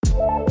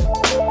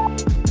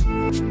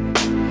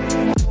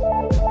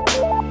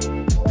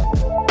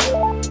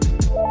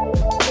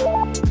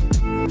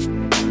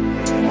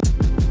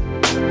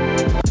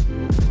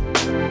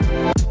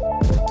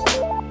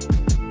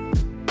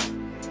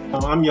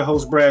I'm your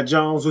host, Brad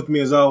Jones. With me,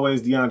 as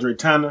always, DeAndre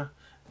Tanner.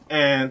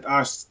 And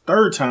our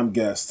third-time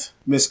guest,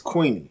 Miss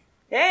Queenie.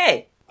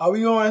 Hey! Are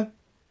we on?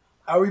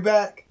 Are we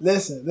back?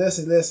 Listen.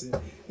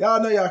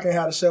 Y'all know y'all can't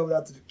have the show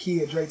without the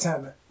kid, Dre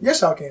Tanner. Yes,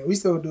 y'all can. We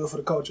still do it for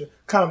the culture.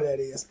 Comment that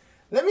is.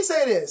 Let me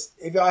say this.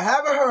 If y'all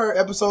haven't heard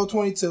episode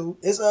 22,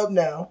 it's up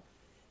now.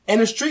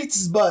 And the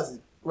streets is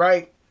buzzing,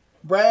 right?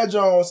 Brad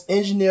Jones,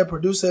 engineer,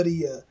 producer of the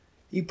year.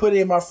 He put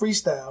in my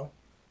freestyle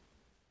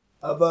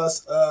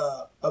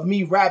of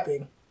me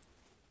rapping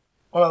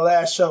on the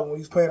last show when we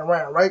was playing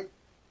around, right?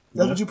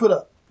 That's what you put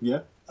up.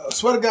 Yeah.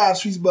 Swear to God,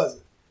 streets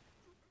buzzing.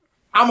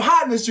 I'm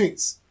hot in the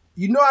streets.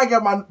 You know I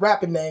got my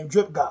rapping name,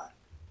 Drip God,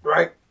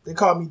 right? They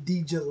call me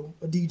D Jizzle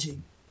or DG.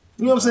 You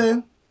know what I'm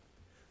saying?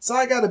 So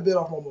I got to bit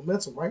off my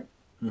momentum, right?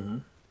 Mm-hmm.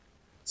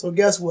 So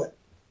guess what?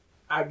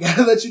 I got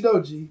to let you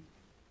know, G.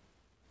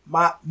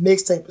 My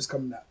mixtape is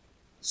coming out.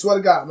 Swear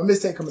to God, my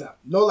mixtape coming out.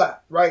 No lie,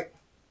 right?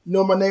 You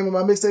know what my name of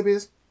my mixtape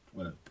is?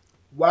 What?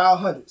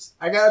 Wild Hundreds.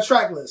 I got a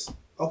track list.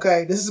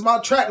 Okay, this is my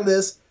track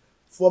list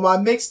for my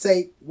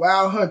mixtape,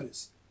 Wild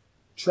Hundreds.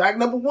 Track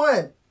number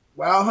 1,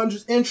 Wild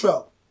Hundreds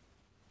intro.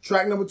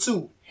 Track number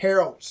 2,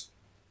 Heralds.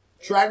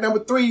 Track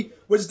number 3,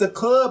 which is the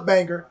club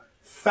banger,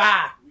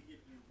 5.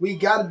 We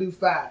gotta do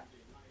 5,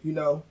 you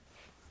know.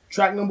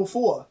 Track number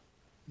 4,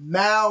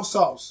 Mal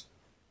Sauce.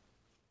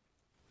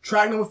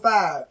 Track number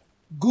 5,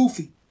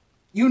 Goofy.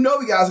 You know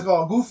we guys are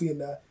called Goofy in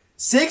there.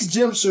 6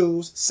 gym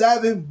shoes,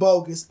 7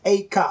 bogus,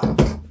 8 cop.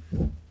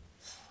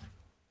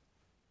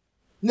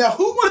 Now,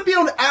 who want to be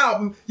on the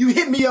album? You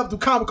hit me up through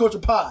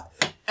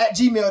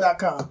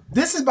comicculturepod@gmail.com.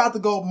 This is about to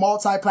go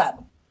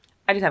multi-platinum.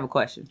 I just have a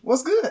question.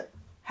 What's good?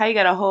 How you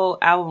got a whole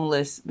album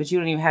list, but you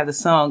don't even have the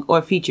song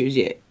or features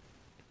yet?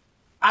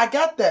 I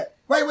got that.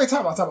 Wait,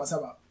 time out.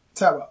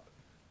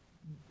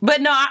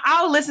 But no,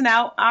 I'll listen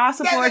out. I'll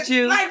support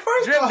you. Like,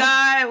 first Drip off,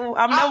 God,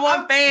 I'm number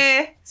one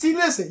fan. See,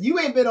 listen, you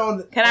ain't been on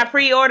the... Can I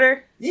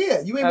pre-order?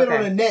 Yeah, you ain't been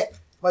on the net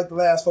like the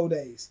last 4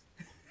 days.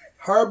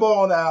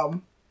 Herbo on the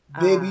album.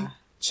 Bibby,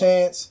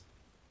 Chance,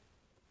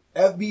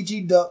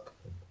 FBG Duck.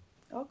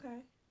 Okay.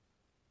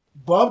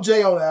 Bump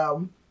J on the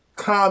album.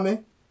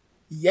 Common.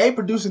 Ye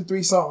producing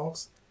 3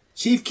 songs.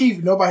 Chief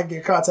Keef, nobody can get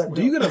in contact with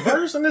Do you get a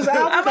verse on this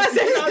album? I'm about to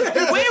say,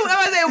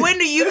 when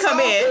do you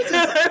come in?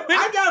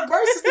 I got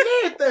verses and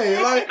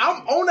everything. Like,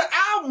 I'm on the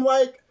album.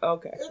 Like,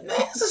 Okay.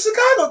 it's a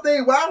Chicago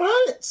thing. Wild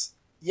Hundreds.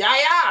 Yeah.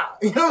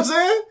 You know what I'm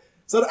saying?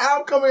 So the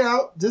album coming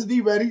out. Just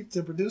be ready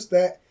to produce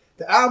that.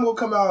 The album will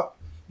come out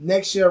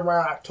next year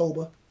around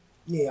October.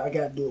 Yeah, I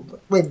got to do it.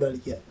 But wait a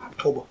minute yet.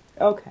 October.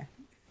 Okay.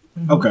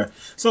 Mm-hmm. Okay.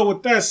 So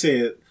with that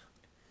said,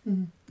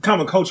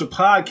 Common Culture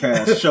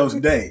Podcast show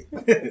today.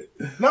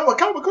 No, what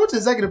Common Culture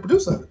executive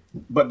producer of it.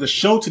 But the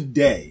show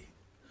today,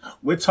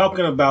 we're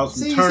talking about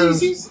some terms.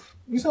 See.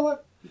 You know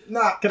what?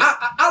 Nah,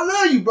 I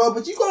love you, bro,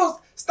 but you gonna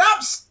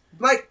stop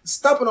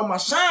stumping on my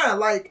shine.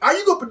 Like, are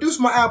you gonna produce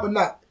my album or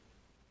not?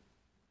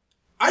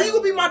 Are you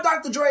gonna be my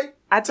Dr. Dre?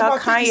 I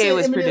thought Kanye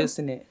was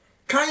producing it.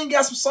 Kanye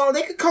got some songs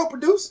they could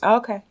co-produce.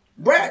 Okay.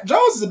 Brad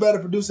Jones is a better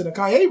producer than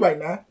Kanye right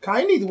now.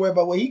 Kanye needs to worry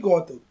about what he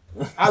going through.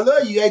 I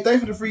love you. Hey,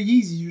 thanks for the free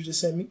Yeezys you just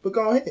sent me. But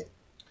go ahead.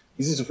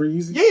 Is this a free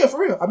Yeezy? Yeah, for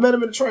real. I met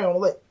him in the train on the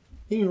lake.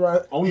 He was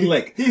right On the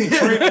lake. Train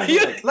on the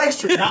lake. Lake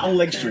Street. Not on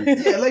Lake Street.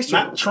 Yeah, Lake Street.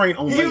 Not train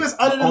on He lake. was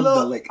under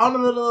the lake.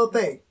 little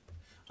thing.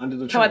 Under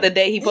the Talking about the train.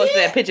 day he posted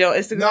that picture on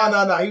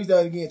Instagram? No. He was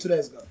there again 2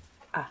 days ago.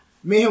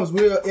 Me and him was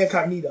real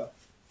incognito.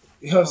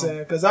 You know what I'm saying?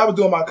 Because I was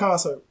doing my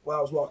concert while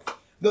I was walking.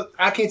 Look,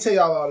 I can't tell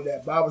y'all all of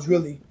that, but I was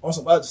really on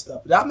some other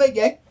stuff. But I met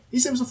Gay. He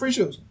sent me some free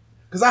shoes.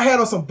 Because I had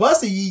on some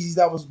busted Yeezys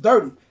that was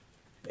dirty.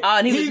 Oh,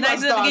 and he was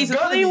nice enough to give you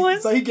some clean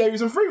ones? So he gave me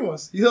some free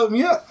ones. He hooked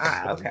me up.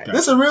 Okay.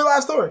 This is a real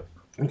life story.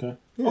 Okay.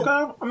 Yeah.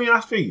 Okay. I mean,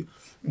 I feel you.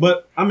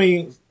 But, I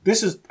mean,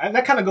 this is...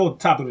 That kind of goes to the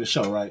top of the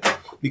show, right?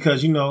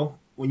 Because, you know,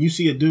 when you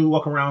see a dude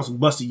walking around with some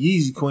busted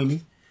Yeezy,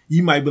 Queenie,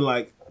 you might be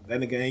like, that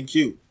nigga ain't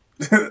cute.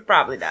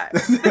 Probably not.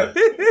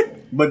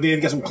 But then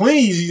get some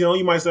clean Yeezys, you know,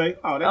 you might say,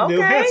 oh, that dude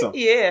handsome.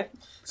 Yeah.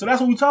 So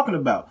that's what we're talking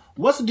about.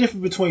 What's the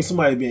difference between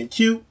somebody being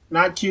cute,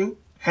 not cute,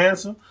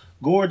 handsome,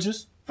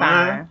 gorgeous,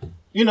 fine?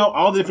 You know,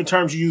 all the different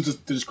terms you use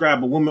to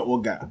describe a woman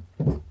or guy.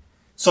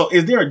 So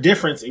is there a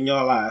difference in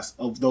your lives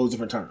of those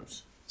different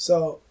terms?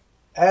 So,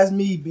 as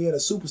me being a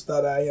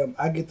superstar that I am,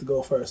 I get to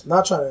go first.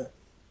 Not trying to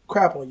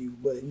crap on you,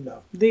 but, you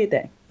know. Do your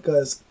thing.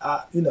 Because,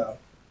 I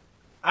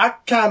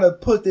kind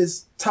of put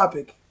this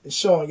topic and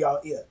showing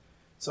y'all ear.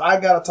 So I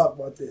got to talk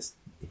about this.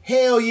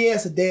 Hell yeah,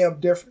 it's a damn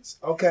difference,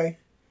 okay?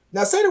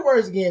 Now, say the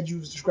words again you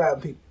was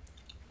describing people.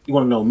 You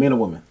want to know men or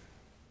women?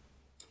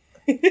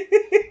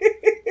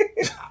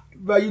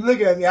 Bro, you look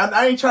at me.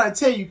 I ain't trying to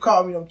tell you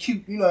call me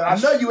cute. You know, I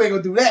know you ain't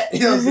going to do that. You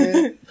know what I'm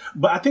saying?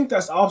 But I think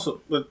that's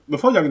also, but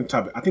before y'all get into the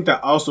topic, I think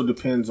that also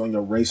depends on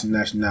your race and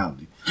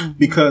nationality. Mm-hmm.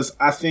 Because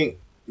I think,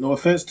 no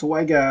offense to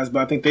white guys,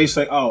 but I think they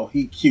say, oh,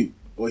 he cute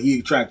or he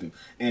attractive.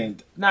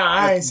 And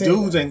I ain't saying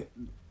dudes ain't,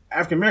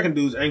 African American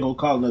dudes ain't going to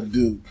call another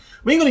dude.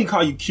 We ain't going to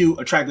call you cute,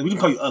 attractive. We can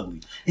call you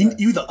ugly. You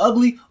either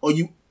ugly or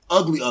you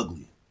ugly.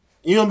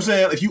 You know what I'm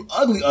saying? If you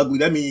ugly,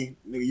 that mean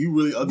nigga, you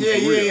really ugly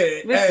for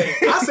real. Yeah.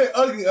 Hey, I say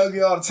ugly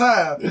all the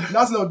time.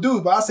 Not to no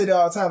dude, but I say that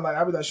all the time. Like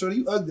I be like, shorty,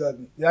 you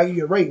ugly. Then I give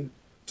you a rating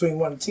between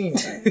 1 and 10. You know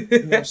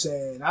what I'm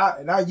saying?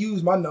 I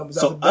use my numbers.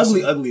 So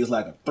ugly is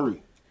like a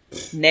 3.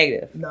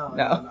 Negative.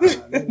 No.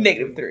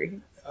 Negative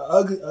 3.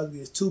 Ugly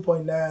is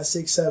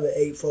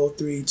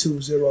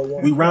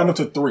 2.967843201. We round up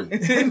to 3. No,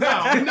 we're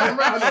not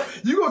rounding up.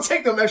 You gonna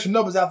take them extra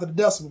numbers after the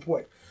decimal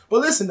point. But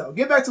listen though,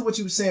 get back to what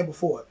you were saying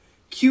before.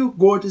 Cute,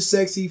 gorgeous,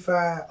 sexy,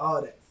 fine,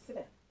 all that.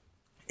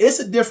 It's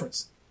a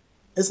difference.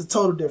 It's a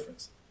total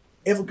difference.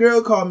 If a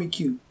girl called me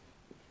cute,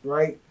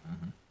 right?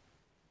 Mm-hmm.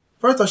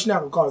 First off, she's not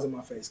gonna call it in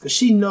my face because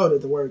she know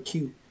that the word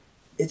cute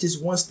is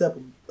just one step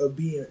of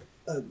being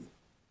ugly.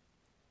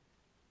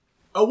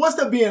 Or one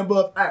step being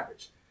above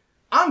average.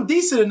 I'm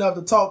decent enough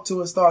to talk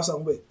to and start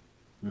something with.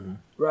 Mm-hmm.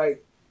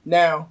 Right?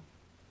 Now,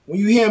 when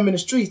you hear him in the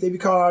streets, they be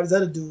calling all these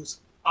other dudes,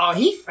 oh,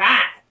 he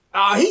fine.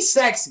 Oh, he's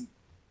sexy.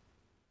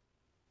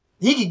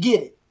 He can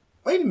get it.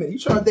 Wait a minute, you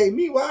trying to date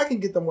me? Well, I can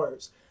get them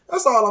words.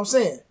 That's all I'm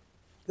saying.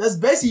 That's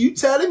basically you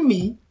telling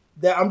me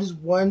that I'm just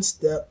one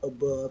step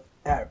above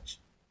average.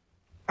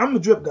 I'm a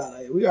drip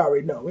guy. Like, we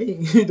already know. I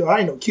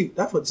ain't no cute.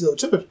 That's for the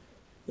church. You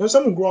know,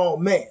 some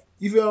grown man.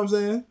 You feel what I'm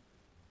saying?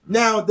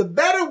 Now, the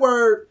better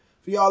word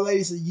for y'all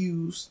ladies to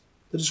use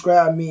to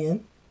describe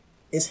men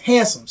is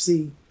handsome.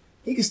 See,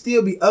 he can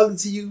still be ugly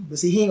to you, but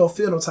see, he ain't gonna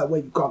feel no type of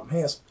way you call him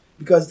handsome.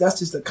 Because that's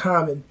just a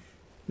common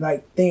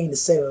thing to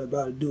say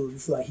about a dude if you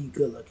feel like he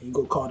good looking. You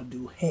go call the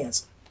dude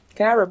handsome.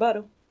 Can I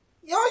rebuttal?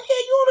 Yeah, you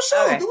on the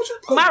show. Okay. Do what you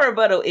do. My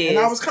rebuttal is... And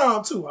I was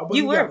calm too.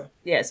 You were.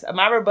 Yes.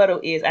 My rebuttal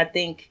is, I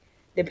think,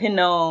 depending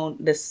on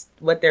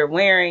what they're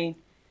wearing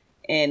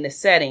and the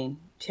setting,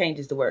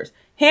 changes the words.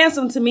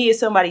 Handsome to me is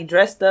somebody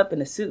dressed up in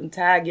a suit and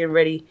tie, getting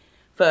ready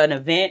for an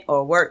event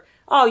or work.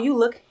 Oh, you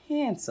look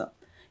handsome.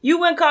 You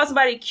wouldn't call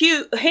somebody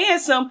cute,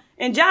 handsome,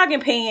 in jogging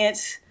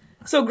pants.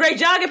 So great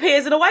jogging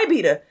pants and a white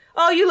beater.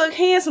 Oh, you look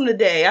handsome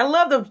today. I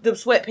love the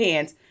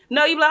sweatpants.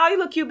 No, you be like, oh, you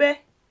look cute, babe.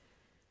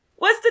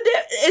 What's the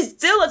difference? It's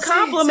still a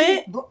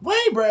compliment.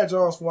 Blame Brad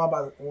Jones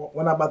for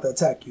when I'm about to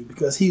attack you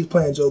because he's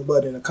playing Joe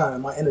Budden in a kind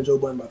of my inner Joe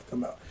Budden about to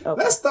come out.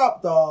 Okay. Let's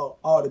stop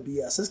all the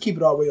BS. Let's keep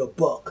it all the way a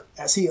buck,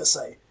 as he'll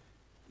say.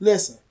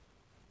 Listen,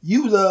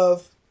 you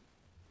love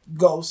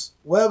Ghost,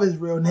 whatever his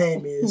real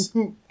name is.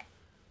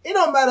 It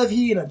don't matter if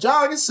he in a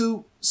jogging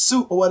suit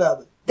or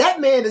whatever. That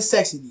man is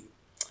sexy to you.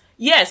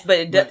 Yes,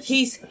 but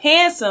he's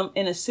handsome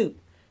in a suit.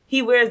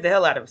 He wears the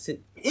hell out of a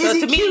suit.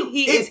 Is he cute?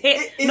 Me,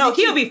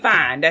 he'll be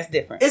fine. That's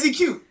different. Is he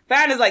cute?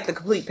 Fine is like the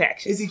complete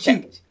package. Is he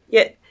cute?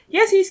 Yeah.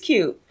 Yes, he's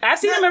cute. I've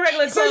seen him in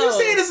regular clothes. So you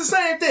saying it's the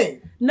same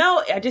thing?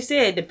 No, I just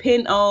said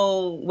depend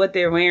on what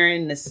they're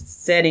wearing, the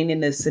setting,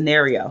 and the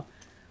scenario.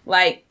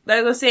 Like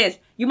I said,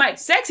 you might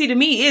sexy to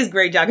me is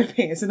gray jogging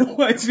pants and the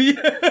white beat.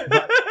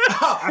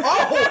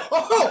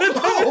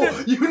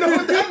 You know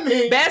what that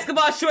means?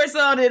 Basketball shorts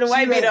on and a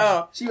white beat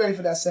on. She ready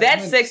for that 7 That's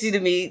minutes. Sexy to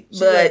me,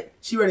 but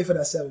she ready for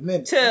that 7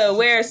 minutes. To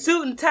wear a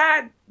suit and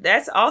tie,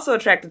 that's also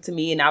attractive to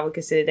me, and I would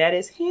consider that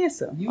as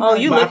handsome.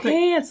 You look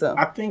handsome.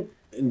 I think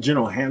in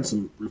general,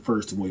 handsome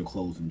refers to your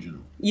clothes in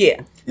general.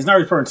 Yeah, it's not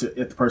referring to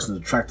if the person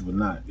is attractive or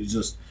not. It's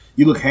just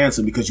you look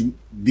handsome because you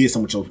did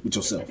something with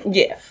yourself.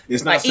 Yeah,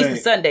 it's not like saying,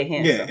 Easter Sunday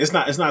handsome. Yeah, it's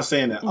not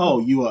saying that. Oh,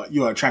 you're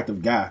an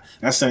attractive guy.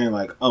 That's saying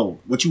like, oh,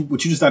 what you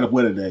decided to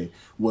wear today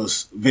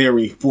was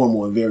very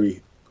formal and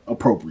very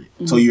appropriate.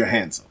 Mm-hmm. So you're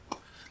handsome.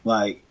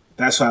 Like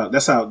that's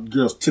how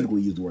girls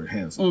typically use the word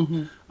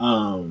handsome.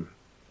 Mm-hmm.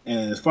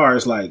 And as far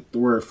as like the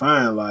word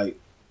fine, like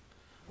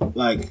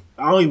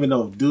I don't even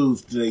know if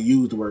dudes they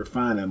use the word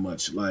fine that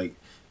much. Like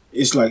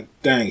it's like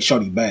dang,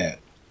 shorty bad.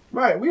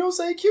 Right. We don't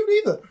say cute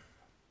either.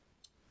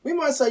 We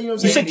might say, you know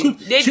what I'm saying? You say cute.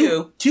 They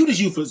do. Cute is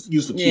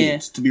used for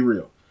kids, to be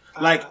real.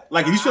 Like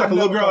if you see like a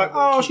little girl, like,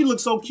 oh, she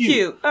looks so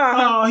cute.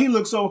 Uh-huh. Oh, he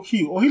looks so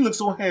cute. Or he looks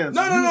so handsome.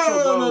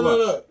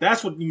 No.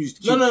 That's what you use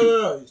to cute.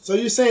 No. So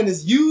you're saying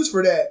it's used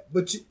for that,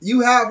 but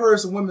you have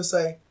heard some women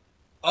say,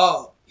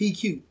 oh, he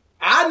cute.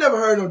 I never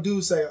heard no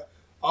dude say,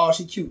 oh,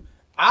 she cute.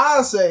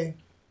 I say,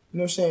 you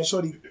know what I'm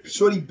saying,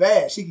 shorty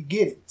bad. She could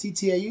get it.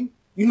 TTAU.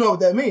 You know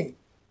what that means.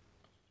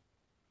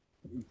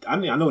 I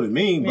mean, I know what it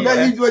means.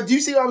 But do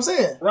you see what I'm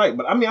saying? Right,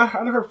 but I mean, I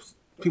heard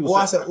people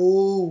say... I said,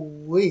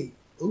 ooh,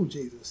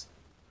 Jesus.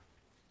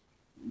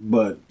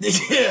 But...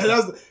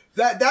 yeah,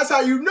 that's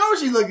how you know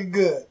she's looking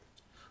good.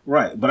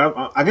 Right, but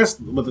I guess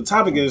what the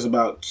topic is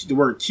about the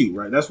word cute,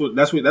 right? That's what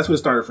it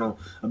started from,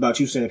 about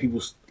you saying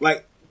people...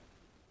 Like,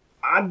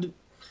 I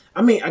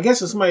mean, I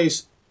guess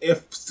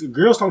if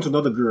girls talking to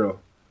another girl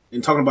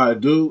and talking about a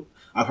dude,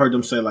 I've heard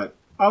them say like,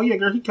 oh yeah,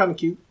 girl, he kind of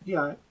cute. Yeah,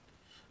 all right.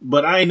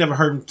 But I ain't never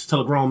heard him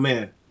tell a grown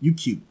man, you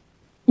cute.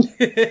 So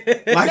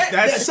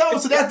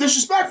that's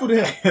disrespectful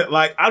to him.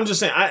 Like, I'm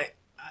just saying,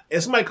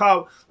 if somebody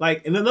called,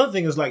 like, and another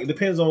thing is, like, it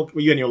depends on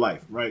where you're in your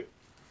life, right?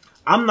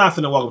 I'm not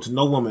finna walk up to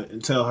no woman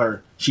and tell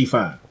her she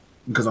fine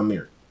because I'm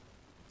married.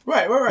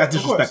 Right. That's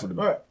disrespectful to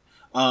me. Right.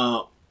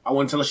 I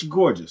want to tell her she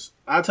gorgeous.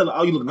 I tell her,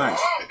 oh, you look nice.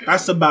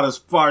 That's about as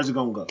far as it's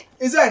gonna go.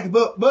 Exactly,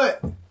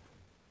 but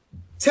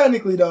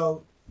technically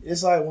though,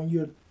 it's like when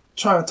you're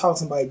trying to talk to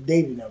somebody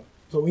dating them.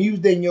 So when you was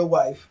dating your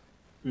wife,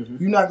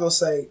 you're not gonna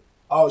say,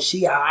 "Oh,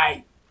 she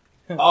alright,"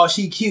 "Oh,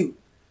 she cute."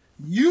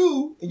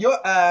 You in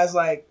your eyes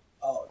like,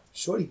 "Oh,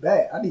 shorty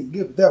bad. I need to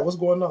give it that. What's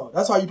going on?"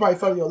 That's how you probably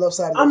felt your left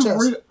side of your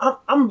chest.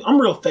 I'm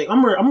real fake.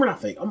 I'm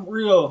not fake. I'm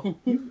real.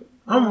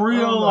 I'm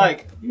real.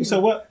 Like you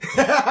said, what?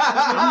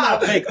 I'm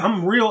not fake.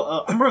 I'm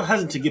real. I'm real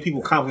hesitant to give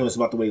people compliments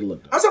about the way they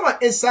look. I'm talking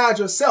about inside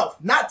yourself,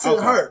 not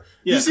to her.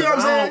 Yeah, you see what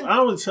I'm saying? I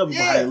don't really tell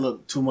people how they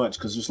look too much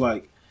because it's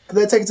like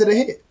they take it to the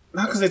head.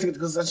 Not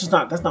because that's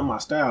not my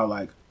style.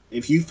 Like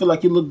if you feel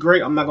like you look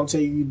great, I'm not gonna tell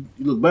you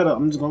you look better.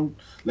 I'm just gonna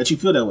let you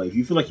feel that way. If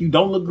you feel like you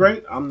don't look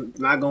great, I'm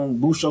not gonna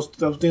boost your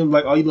self-esteem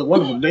like, oh, you look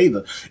wonderful today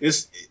either.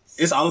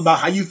 It's all about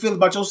how you feel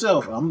about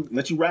yourself. I'm gonna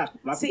let you rock.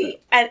 See,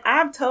 and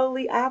I'm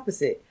totally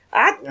opposite.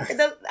 I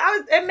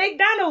was at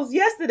McDonald's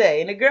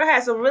yesterday, and the girl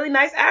had some really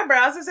nice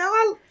eyebrows. I said,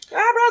 "Oh,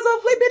 eyebrows on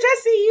fleek, bitch! I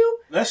see you.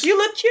 You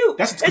look cute."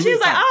 And she was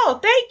like, "Oh,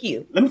 thank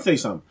you." Let me tell you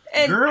something.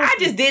 And girls, I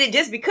just did it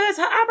just because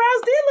her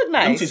eyebrows did look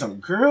nice. Let me tell you something.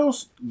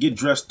 Girls get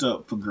dressed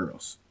up for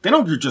girls. They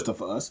don't get dressed up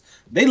for us.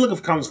 They look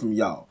for comments from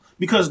y'all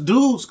because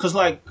dudes, because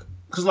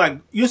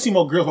you see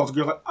more girls walk to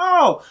girls like,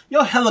 "Oh,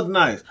 your hair look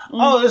nice.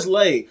 Oh, it's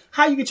laid.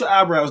 How you get your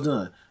eyebrows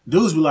done?"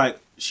 Dudes be like,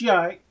 "She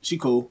alright, she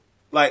cool."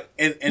 Like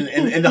and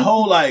the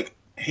whole like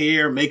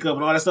hair, makeup,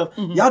 and all that stuff.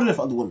 Y'all do that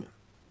for other women.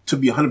 To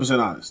be 100%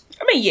 honest.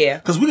 I mean, yeah.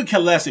 Because we could care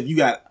less if you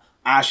got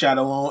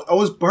eyeshadow on.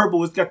 Oh, it's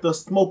purple. It's got the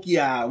smoky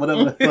eye,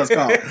 whatever the hell it's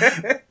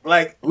called.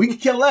 Like we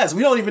could care less.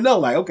 We don't even know.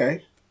 Like,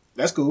 okay,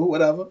 that's cool.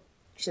 Whatever.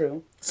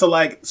 True. So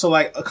like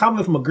a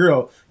compliment from a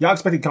girl. Y'all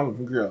expect a compliment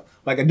from a girl.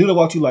 Like a dude that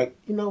walked you like,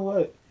 you know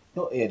what?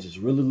 Your edges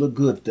really look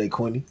good today,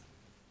 Queenie.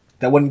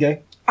 That wasn't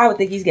gay. I would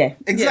think he's gay.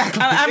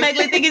 Exactly. Yeah. I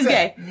actually think he's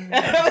gay.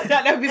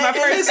 That would be my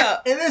first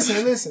thought. And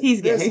listen.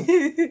 He's gay.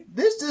 Listen,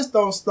 this just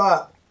don't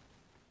stop.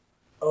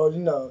 Or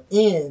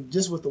end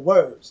just with the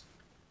words.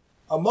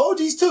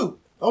 Emojis too.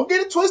 Don't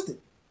get it twisted.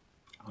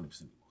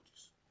 100%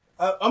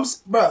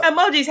 emojis. Bro.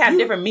 Emojis have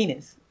different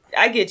meanings.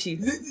 I get you.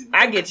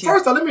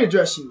 First off, let me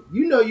address you.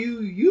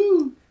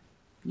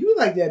 You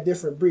like that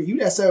different breed. You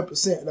that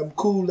 7%. I'm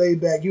cool,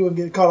 laid back. You wouldn't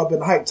get caught up in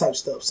the hype type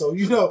stuff. So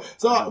we talk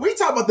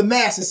about the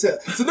masses here.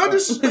 So no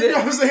disrespect. You know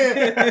what I'm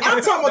saying?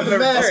 I'm talking about the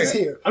masses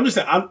here. I'm just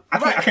saying.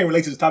 I can't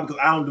relate to this topic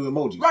because I don't do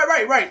emojis.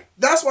 Right.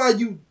 That's why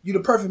you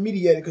the perfect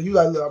mediator because you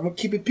like, look, I'm gonna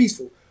keep it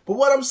peaceful. But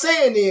what I'm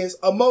saying is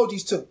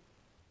emojis too.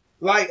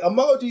 Like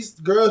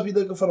emojis, girls be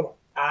looking for them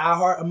I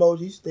heart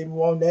emojis. They be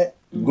wanting that.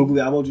 Googly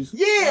emojis.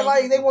 Yeah,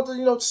 like they want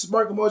the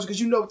smirk emoji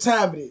because you know what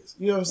time it is.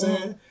 You know what I'm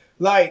saying?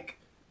 Like.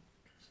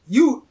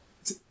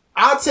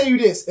 I'll tell you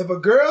this: if a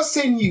girl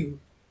send you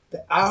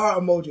the I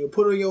heart emoji or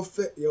put it on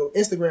your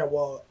Instagram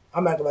wall,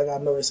 I'm acting like I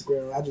know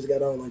Instagram. I just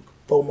got on like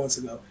 4 months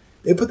ago.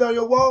 They put that on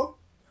your wall.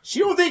 She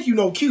don't think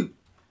you cute.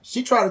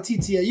 She try to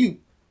TTL you,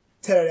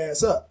 tear that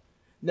ass up.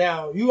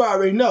 Now you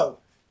already know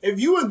if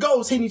you and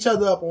Ghost hitting each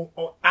other up on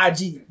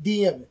IG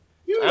DMing.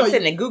 I'm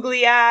sending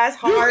googly eyes,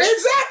 hearts.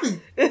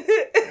 Exactly.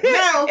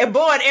 Now and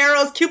bow and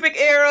arrows, cubic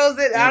arrows,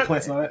 and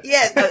eggplants and all that.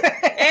 Yeah,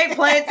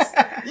 eggplants.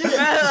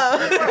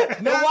 Yeah.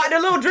 The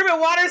little dripping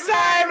water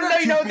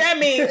sign. You know what that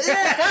means.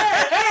 Yeah.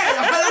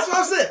 That's what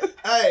I said.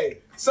 Hey,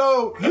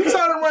 so you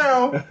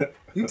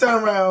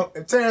turn around,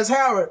 and Terrence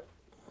Howard,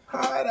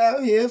 hard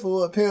out here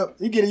for a pimp.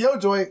 You get in your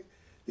joint,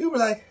 you be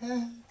like,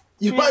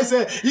 you might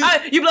say you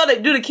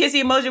do the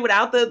kissy emoji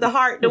without the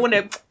heart, the one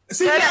that.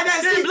 See what I'm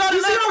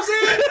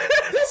saying?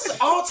 This is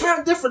all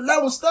time different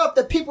level stuff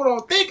that people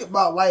don't think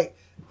about. Like,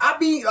 I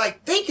be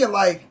like thinking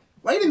like,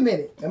 wait a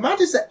minute, am I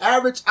just an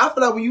average? I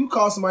feel like when you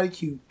call somebody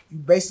cute, you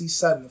basically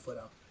settling for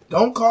them.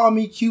 Don't call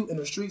me cute in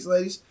the streets,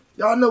 ladies.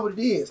 Y'all know what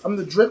it is. I'm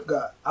the drip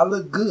guy. I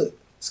look good.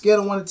 Scale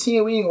of 1 to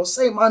 10, we ain't gonna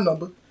say my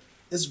number.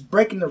 It's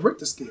breaking the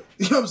Richter scale.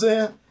 You know what I'm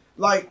saying?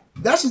 Like,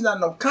 that's just not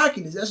no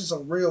cockiness. That's just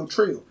some real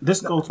trill.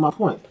 This goes to my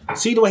point.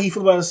 See the way he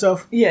feel about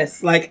himself?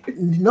 Yes. Like,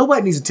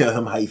 nobody needs to tell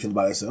him how he feel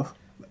about himself.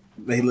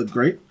 That he look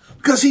great.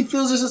 Because he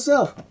feels this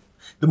himself.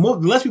 The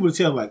less people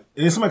tell him, like,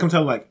 and then somebody come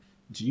tell him, like,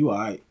 gee, you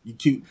alright. You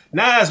cute.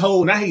 Now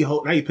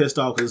he pissed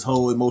off because his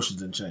whole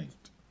emotions done changed.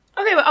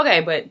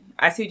 Okay, but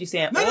I see what you're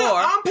saying. No,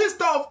 I'm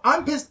pissed off.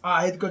 I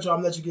hate to cut you off.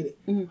 I'm gonna let you get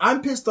it. Mm-hmm.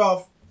 I'm pissed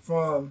off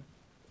from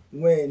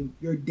when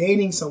you're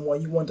dating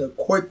someone, you want to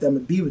court them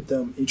and be with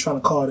them, and you're trying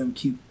to call them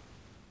cute.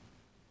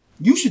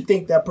 You should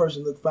think that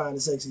person look fine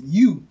and sexy to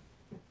you.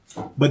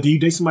 But do you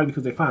date somebody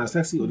because they fine and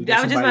sexy? Or do you date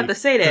I was just about to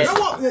say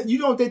that. You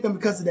don't date them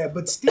because of that,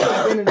 but still,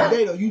 at the end of the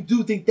day, though, you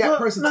do think that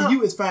person to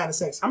you is fine and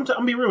sexy.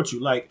 I'm being real with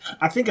you. Like,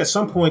 I think at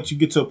some point you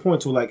get to a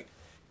point where, like,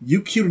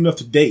 you cute enough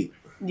to date.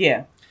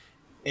 Yeah.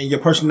 And your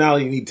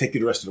personality need to take you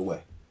the rest of the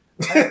way.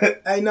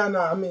 Hey, no.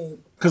 I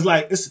mean, because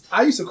like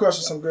I used to crush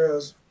with some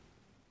girls.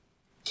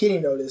 Kenny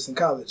know this in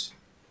college.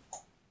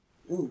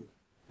 Ooh,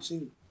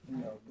 you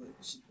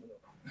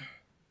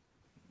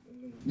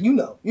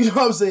know what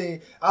I'm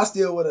saying. I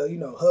still would have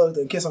hugged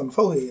her and kissed on the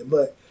forehead,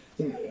 but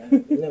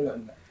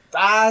no.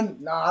 I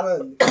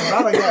done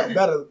got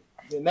better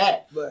than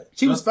that. But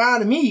she was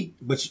fine to me.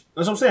 But that's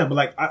what I'm saying. But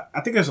like,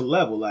 I think there's a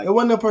level. Like, it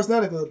wasn't no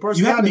personality.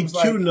 You have to be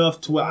cute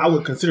enough to where I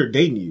would consider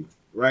dating you,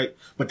 right?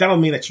 But that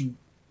don't mean that you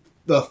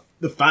the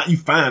fine. You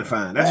fine.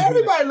 That's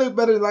Everybody look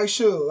better. Like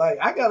sure, like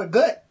I got a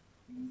gut.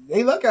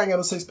 They lucky I ain't got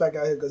no 6-pack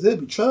out here because it'd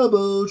be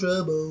trouble.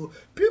 Pew,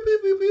 pew,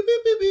 pew, pew, pew,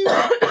 pew,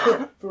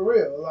 pew. For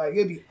real, like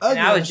it'd be ugly.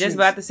 And I was just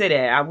about to say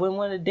that I wouldn't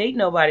want to date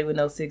nobody with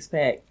no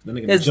 6-pack. The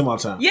nigga in the gym all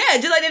the time. Yeah,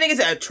 just like that nigga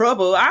said,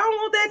 trouble. I don't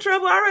want that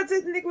trouble. I'd rather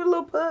take the nigga with a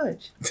little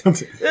pudge.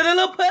 The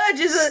little pudge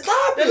is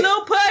the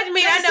little pudge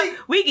mean. I know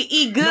we can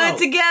eat good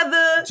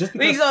together.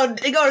 We can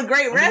go to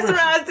great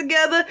restaurants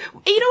together.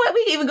 You know what?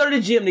 We can even go to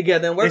the gym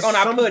together and work on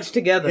our pudge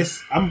together.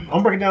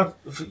 I'm breaking down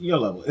for your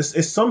level.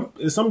 It's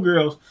some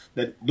girls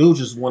that dudes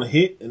just want to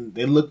hit and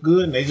they look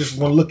good and they just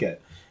want to look at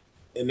it.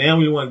 And they don't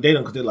really want to date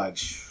them because they're like,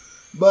 shh.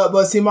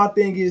 But see, my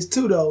thing is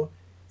too though.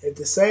 If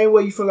the same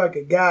way you feel like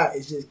a guy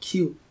is just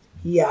cute,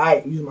 he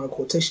alright, using my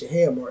quotation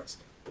hand marks.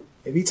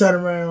 If he turn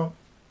around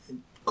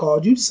and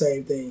called you the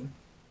same thing,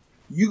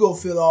 you go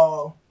feel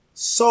all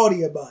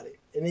salty about it,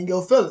 and then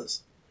your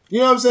feelings. You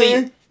know what I'm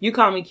saying? So you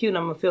call me cute, and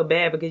I'm gonna feel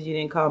bad because you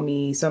didn't call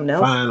me something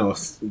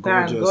else.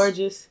 Fine or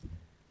gorgeous.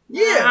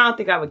 Yeah, I don't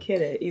think I would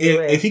kid it either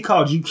way. If he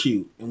called you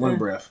cute in one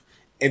breath,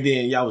 and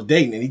then y'all was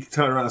dating, and he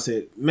turned around and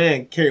said,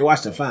 "Man, Kerry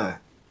Washington fine,"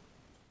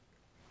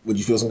 would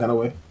you feel some kind of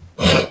way?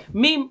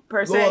 Me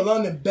per se, Lord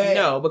London bad.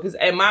 No, because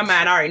in my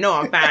mind I already know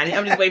I'm fine.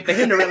 I'm just waiting for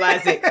him to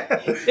realize it.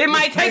 It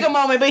might take a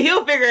moment, but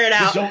he'll figure it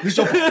out. This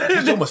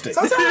your mistake.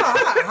 Sometimes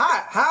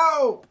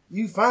how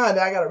you find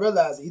that I gotta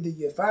realize either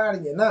you're fine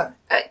or you're not.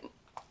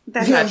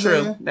 That's You know not what I'm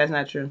true. saying? That's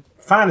not true.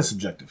 Fine is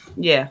subjective.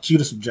 Yeah.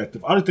 Cute is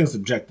subjective. All these things are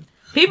subjective.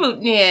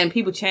 People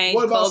change.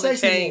 What about clothes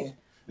sexy change. then?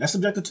 That's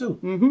subjective too.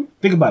 Mm-hmm.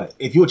 Think about it.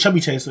 If you're a chubby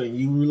chaser and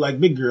you really like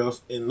big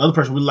girls, and another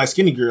person really likes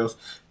skinny girls,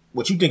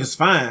 what you think is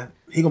fine,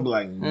 he gonna be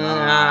like,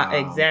 nah,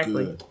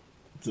 exactly. Good.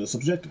 So it's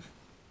subjective.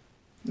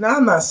 No,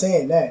 I'm not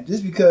saying that.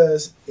 Just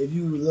because if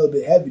you a little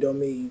bit heavy don't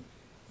mean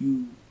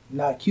you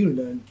not cute or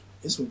nothing.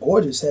 It's some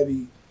gorgeous heavy, you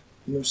know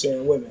what I'm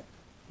saying, women.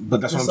 But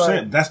that's what I'm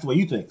saying. That's the way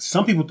you think.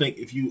 Some people think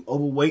if you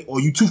overweight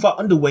or you too far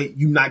underweight,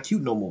 you not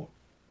cute no more.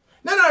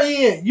 No,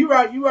 yeah, you're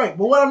right.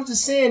 But what I'm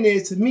just saying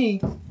is, to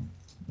me,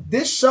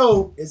 this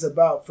show is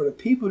about, for the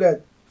people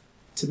that,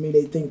 to me,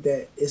 they think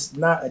that it's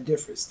not a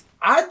difference.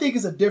 I think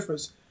it's a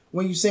difference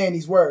when you're saying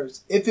these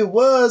words. If it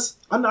was...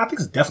 I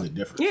think it's definitely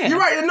different. Yeah. You're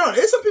right. No,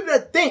 there's some people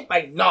that think,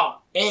 like, nah,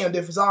 ain't no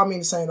difference. I mean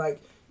the same,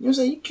 like, you know what I'm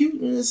saying? You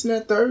cute and this and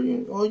that third,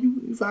 or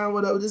you fine,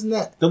 whatever, this and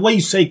that. The way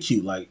you say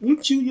cute, like, you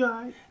cute, you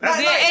alright.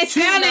 It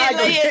sounded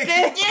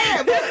like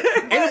Yeah,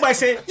 but... Anybody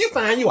saying, you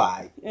fine, you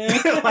alright.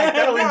 Like,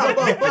 that don't No,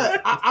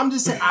 but I'm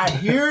just saying, I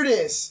hear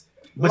this.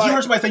 But like, you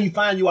heard somebody say you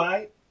fine, you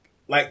alright?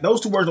 Like,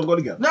 those two words don't go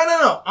together.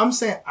 No. I'm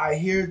saying I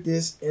hear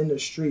this in the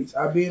streets.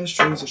 I be in the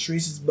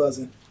streets is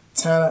buzzing.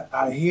 Tana,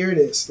 I hear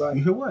this. Like,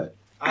 You hear what?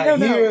 I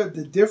hear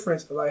the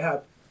difference of like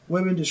how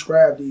women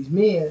describe these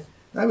men.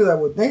 And I be like,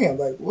 well, damn,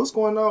 like, what's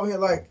going on here?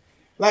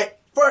 Like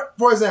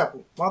for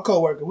example, my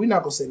coworker, we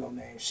not gonna say no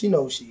names. She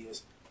knows who she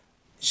is.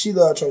 She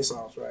love Trey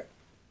Songz, right?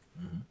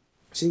 Mm-hmm.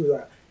 She was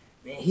like,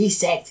 man, he's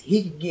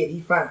sexy.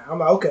 He fine. I'm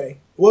like, okay.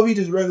 What if he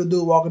just regular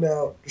dude walking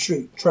down the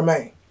street,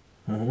 Tremaine?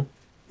 Mm-hmm.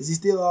 Is he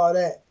still all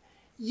that?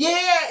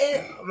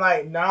 Yeah. I'm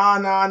like,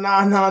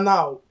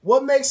 nah.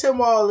 What makes him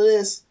all of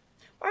this?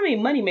 I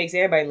mean, money makes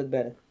everybody look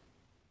better.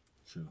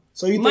 Sure.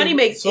 So you Money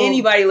makes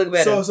anybody look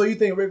better. So you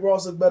think Rick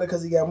Ross look better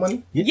because he got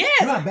money? Yes,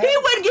 he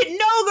wouldn't get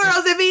no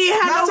girls if he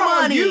had no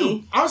money.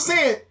 You. I'm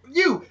saying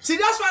you. See,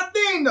 that's my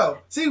thing, though.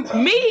 See,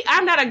 me,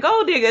 I'm not a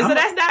gold digger, so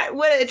that's not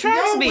what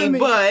attracts me. Women,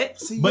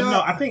 But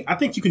no, I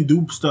think you can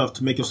do stuff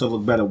to make yourself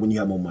look better when you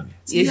have more money.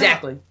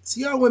 Exactly.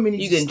 See, y'all women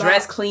need you to can stop.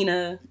 dress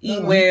cleaner, eat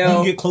You well.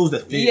 can get clothes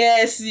that fit.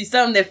 Yes,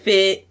 something that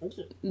fit,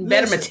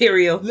 better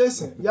material.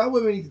 Listen, y'all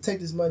women need to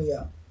take this money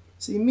out.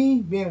 See, me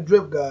being a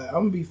drip guy, I'm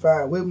gonna be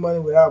fine with money,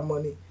 without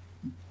money,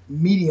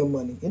 medium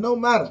money. It don't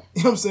matter.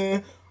 You know what I'm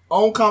saying?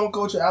 On common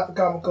culture, after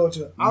common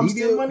culture. I'm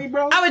Medium still money,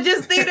 bro? I was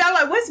just thinking, I'm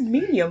like, what's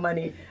medium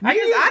money?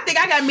 I think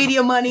I got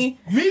medium money.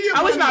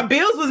 I wish my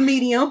bills was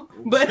medium,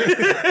 but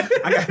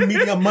I got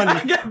medium money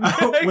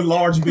with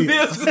large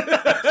bills.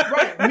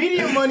 Right.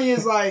 Medium money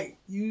is like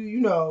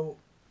you know,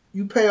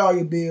 you pay all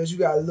your bills, you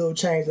got a little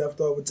change left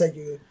over, take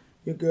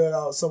your girl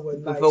out somewhere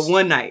nice. for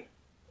one night.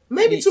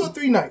 Maybe 2 or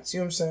 3 nights,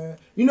 you know what I'm saying?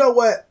 You know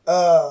what?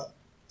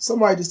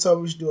 Somebody just told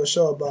me we should do a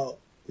show about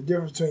the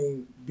difference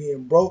between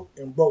being broke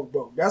and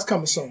broke. That's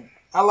coming soon.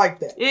 I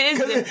like that.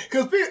 Because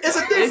it's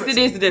a difference. It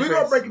is the difference. We're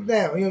going to break it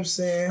down, you know what I'm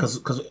saying?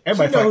 Because She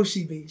everybody know who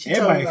she be. She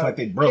everybody feel like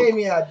they broke. Gave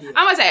me an idea.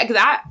 I'm gonna say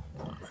because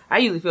I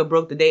usually feel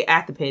broke the day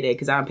after payday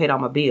because I done paid all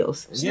my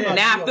bills. Yeah.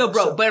 Now I feel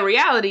broke, but in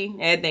reality,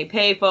 everything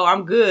paid for,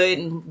 I'm good,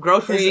 and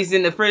groceries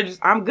in the fridge,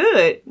 I'm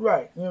good.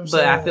 Right. You know what I'm But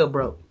saying? I feel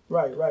broke.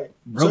 Right. Broke,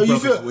 So you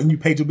broke is feel... when you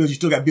pay 2 bills, you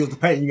still got bills to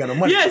pay and you got no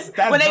money. Yes,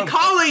 That's when they broke.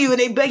 calling you and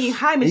they begging,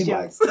 hi, Miss He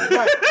Jones.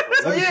 Right.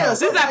 So yeah.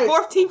 This is our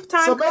 14th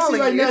time So basically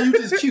calling right you. now you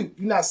just cute.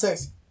 You're not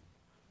sexy.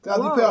 Because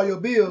you pay all your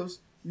bills,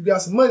 you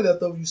got some money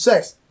left over, you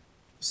sexy.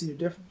 You see the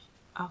difference?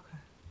 Okay.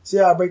 See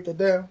how I break that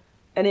down?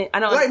 And then I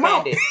don't Like, Mom.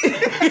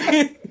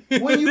 understand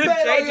it. When you pay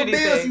all your Change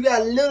bills, anything. you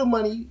got a little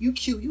money, you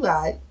cute, you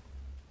alright.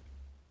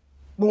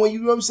 But when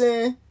you know what I'm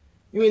saying,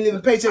 you ain't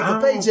living paycheck to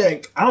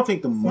paycheck. I don't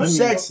think the money.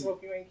 sexy.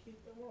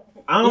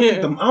 I don't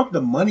think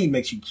the money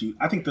makes you cute.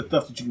 I think the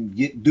stuff that you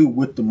can do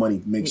with the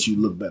money makes you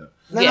look better.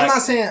 No, I'm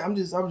not saying. I'm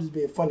just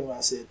being funny when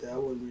I said that. I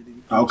wasn't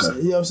really. Okay.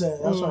 You know what I'm saying?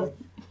 I'm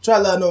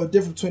trying to let her know the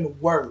difference between the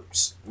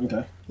words.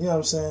 Okay. You know what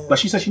I'm saying? But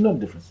she said she know the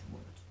difference.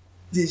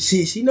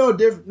 She know the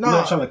difference. No, I'm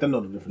not trying to let them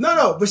know the difference.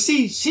 No, but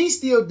she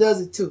still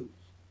does it too.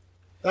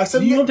 Like, so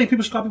you don't think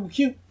people should call people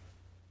cute?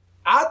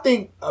 I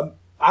think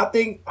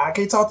I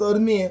can't talk to other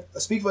men, or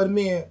speak for other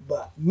men,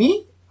 but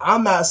me,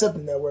 I'm not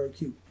accepting that word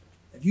cute.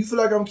 If you feel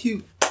like I'm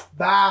cute,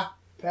 bye.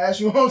 Pass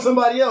you on to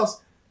somebody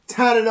else.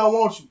 Tiny don't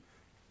want you.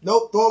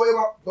 Nope. Throw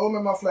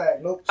away my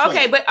flag. Nope.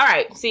 Okay, but all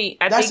right. See,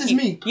 That's think just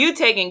me. You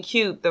taking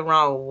cute the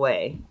wrong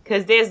way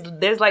because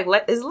there's like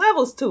there's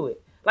levels to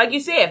it. Like you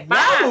said,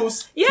 fine.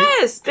 Levels?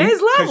 Yes,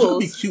 there's levels. You can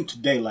be cute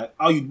today. Like,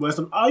 you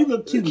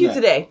look cute. Cute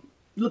today.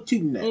 You look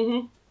cute in that.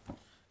 Mm-hmm.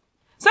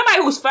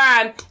 Somebody who's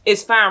fine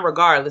is fine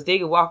regardless. They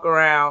can walk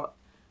around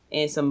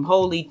in some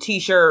holy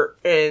t-shirt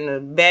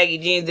and baggy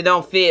jeans that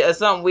don't fit or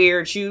some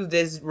weird shoes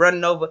that's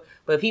running over.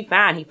 But if he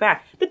fine, he fine.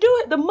 The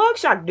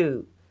mugshot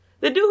dude.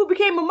 The dude who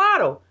became a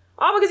model.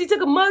 All because he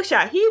took a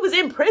mugshot. He was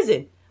in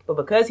prison. But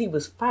because he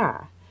was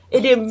fine,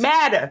 it didn't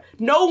matter.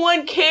 No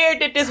one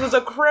cared that this was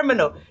a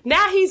criminal.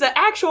 Now he's an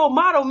actual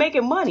model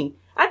making money.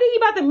 I think he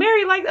about to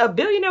marry like a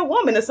billionaire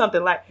woman or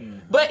something like.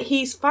 But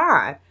he's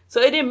fine. So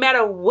it didn't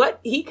matter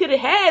what he could have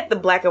had, the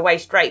black and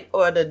white stripe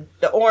or the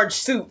orange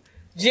suit,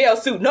 jail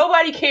suit.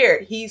 Nobody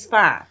cared. He's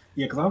fine.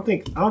 Yeah, because I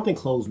don't think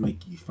clothes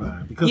make you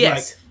fine. Because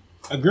yes.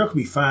 like a girl could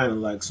be fine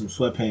in like some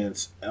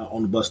sweatpants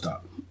on the bus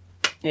stop.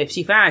 If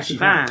she fine, she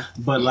fine.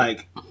 But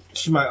like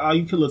she might,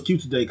 you could look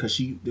cute today because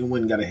she then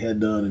went and got her hair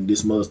done and did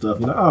some other stuff.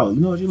 You're like, you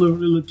know what, you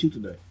really look cute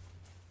today.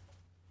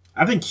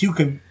 I think cute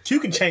can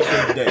change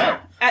day to day.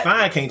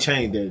 Fine can't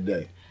change day to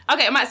day.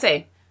 Okay, I might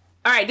say.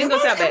 All right, this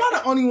goes sound bad. Am I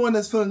the only one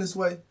that's feeling this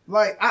way?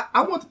 Like,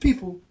 I want the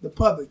people, the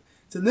public,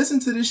 to listen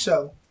to this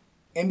show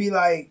and be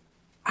like,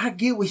 I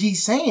get what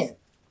he's saying.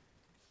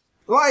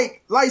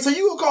 Like, so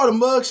you gonna call the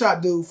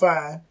mugshot dude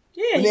fine,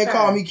 and then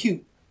call me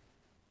cute.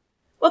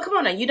 Well, come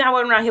on now. You're not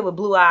walking around here with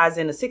blue eyes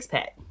and a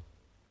six-pack.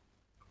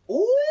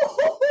 Ooh.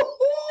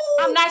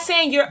 I'm not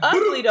saying you're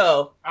ugly,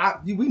 though.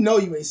 We know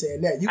you ain't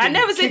saying that. I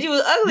never said you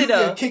was ugly,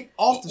 though. Kicked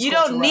off the you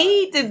don't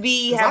need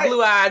to have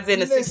blue eyes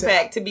and a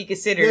six-pack to be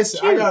considered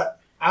cute.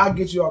 I'll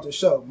get you off the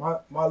show.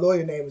 My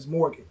lawyer name is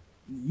Morgan.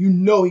 You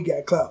know he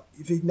got clout.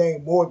 If his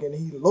name Morgan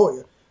and he's a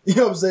lawyer. You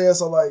know what I'm saying?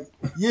 So like,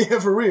 yeah,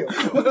 for real.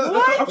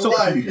 What? I'm so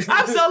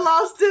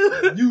lost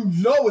too. You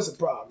know it's a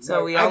problem.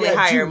 So we only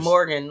hire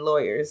Morgan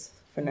lawyers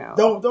for now.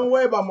 Don't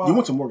worry about my... You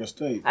went to Morgan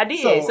State. I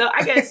did. So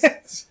I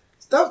guess...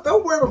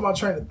 Don't worry about my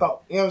train of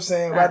thought. You know what I'm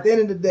saying? But at the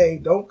end of the day,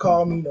 don't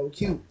call me no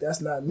cute.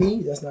 That's not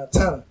me. That's not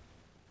talent.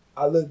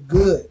 I look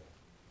good.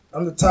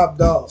 I'm the top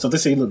dog. So if they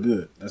say you look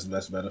good,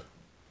 that's better.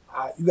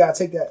 You gotta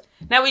take that.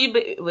 Now, how do you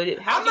feel if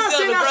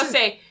a girl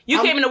say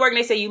you came into work and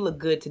they say you look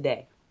good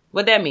today?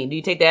 What that mean? Do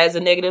you take that as a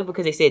negative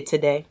because they said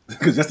today?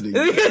 Because yesterday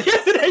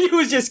you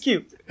was just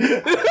cute.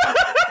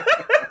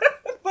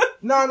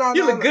 No.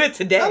 You look good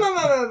today.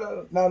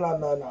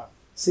 No.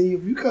 See,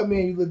 if you come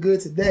in, you look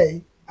good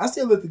today. I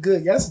still looked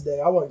good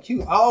yesterday. I wasn't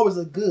cute. I always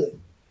look good.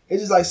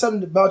 It's just like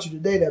something about you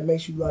today that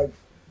makes you like,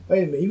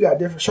 wait a minute, you got a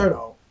different shirt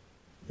on.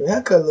 Your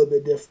haircut a little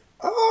bit different.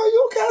 Oh,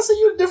 you okay? I see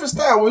you a different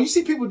style. When you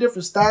see people with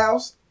different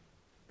styles,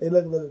 they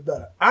look a little bit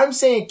better. I'm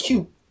saying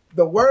cute.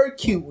 The word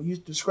cute, when you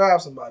describe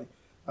somebody,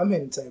 I'm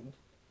hitting the table.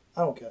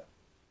 I don't care.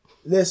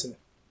 Listen,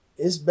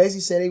 it's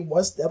basically saying they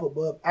one step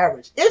above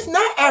average. If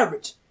not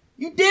average,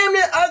 you damn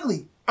near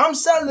ugly. I'm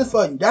selling it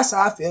for you. That's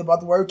how I feel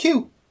about the word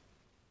cute.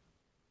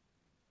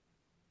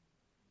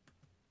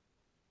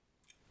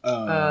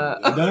 Because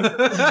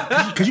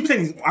you be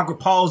taking these awkward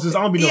pauses.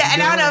 I don't be know. Yeah,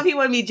 and I don't know if he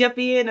wanted me to jump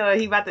in or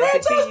he about to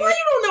continue. Why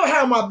you don't never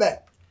have my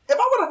back? If I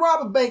want to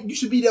rob a bank, you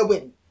should be there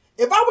with me.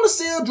 If I want to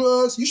sell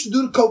drugs, you should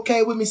do the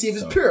cocaine with me, see if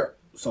it's pure.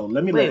 So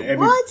let me what?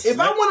 If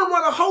I want to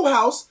run a hoe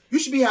house, you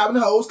should be having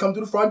the hoes come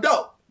through the front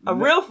door. A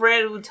real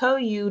friend will tell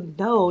you,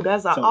 no,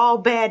 that's an all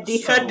bad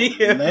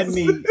idea.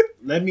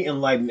 Let me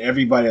enlighten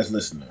everybody that's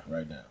listening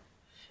right now.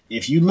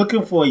 If you're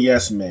looking for a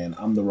yes man,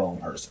 I'm the wrong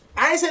person.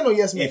 I ain't saying no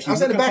yes man. I'm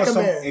saying the back of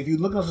man. If you're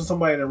looking for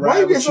somebody to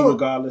ride with you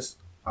regardless,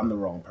 I'm the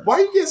wrong person. Why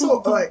you get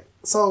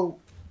so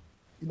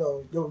you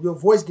know, your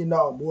voice getting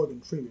all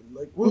Morgan Freeman.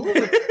 Like, what's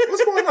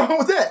going on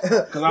with that?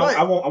 Because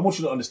I want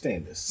you to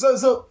understand this.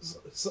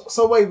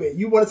 So wait a minute.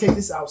 You want to take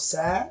this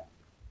outside?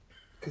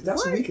 Because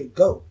that's where we could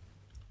go.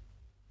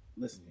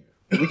 Listen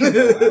here. We can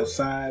go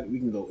outside. We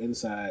can go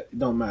inside. It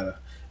don't matter.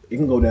 It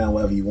can go down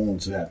wherever you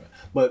want it to happen.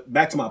 But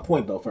back to my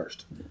point, though,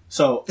 first.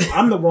 So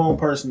I'm the wrong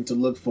person to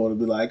look for to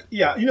be like,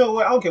 yeah, you know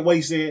what? I don't care what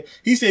he said.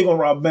 He said he's going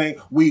to rob a bank.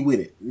 We with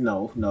it.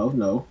 No.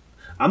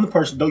 I'm the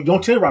person.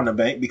 Don't tell around the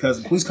bank because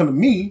if the police come to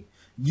me,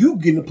 you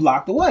getting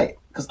blocked away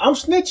because I'm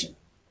snitching.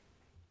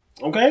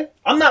 Okay?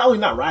 I'm not only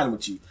not riding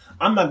with you.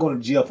 I'm not going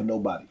to jail for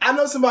nobody. I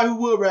know somebody who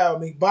will ride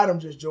with me. Bottom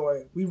just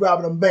joined. We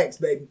robbing them banks,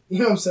 baby. You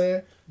know what I'm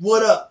saying?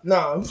 What up?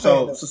 Nah, I'm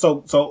saying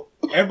So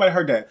everybody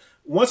heard that.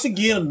 Once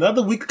again,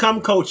 another week of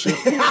common culture.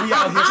 We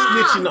out here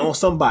snitching on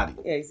somebody.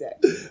 Yeah,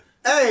 exactly.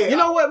 Hey, You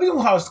know what? We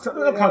don't call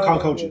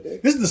it coaching.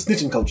 This is the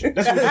snitching coaching.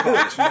 That's what we call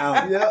it.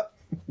 Now.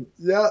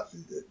 Yep.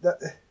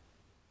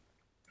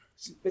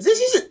 Is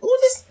this? Who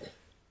is this?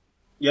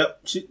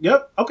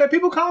 Yep. Okay,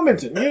 people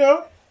commenting. You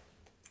know,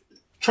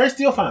 Trey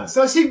still fine.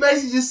 So she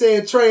basically just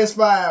said Trey is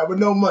fine with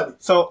no money.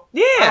 So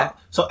Yeah.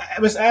 So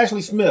Miss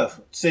Ashley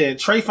Smith said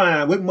Trey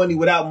fine with money,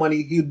 without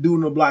money. He'll do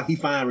in the block. He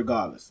fine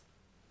regardless.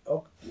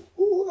 Okay.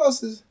 Who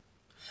else is?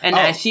 And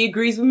now she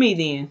agrees with me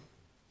then.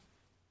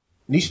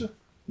 Nisha.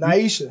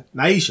 Naisha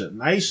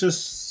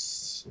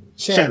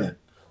Shannon.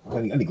 I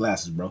need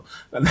glasses, bro.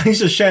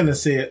 Naisha Shannon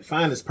said,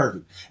 "Fine is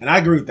perfect," and I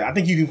agree with that. I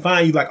think you can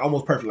find you like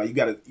almost perfect. Like you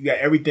got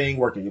everything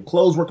working. Your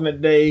clothes working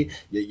that day.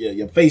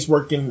 Your face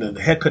working.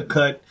 The haircut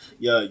cut.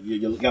 Your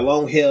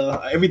long hair.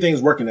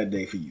 Everything's working that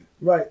day for you.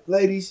 Right,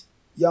 ladies.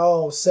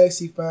 Y'all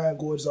sexy, fine,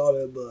 gorgeous, all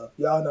the above.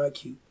 Y'all not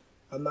cute.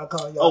 I'm not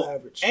calling y'all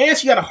average. And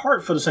she got a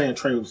heart for the saying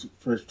Trey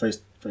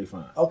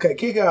fine. Okay,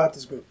 kick her out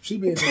this group. She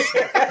being just she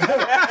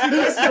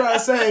basically trying to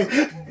say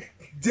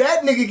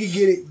that nigga can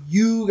get it.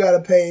 You gotta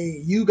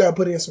pay. You gotta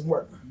put in some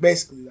work.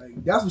 Basically,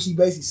 like that's what she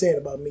basically said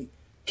about me.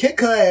 Kick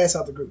her ass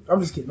out the group.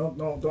 I'm just kidding.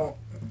 Don't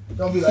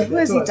be like that.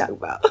 What is he talking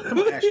about? Come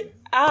on, Ashley.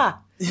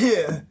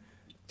 Yeah,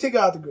 kick her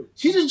out the group.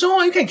 She just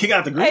joined. You can't kick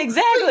out the group.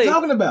 Exactly. What are you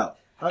talking about?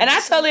 And I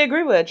totally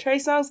agree with her. Trey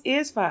Songz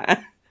is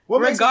fine.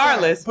 What makes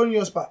regardless. Him fine? Put him in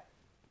your spot.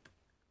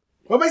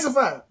 What makes him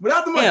fine?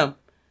 Without the money. Him.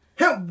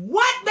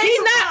 What makes He's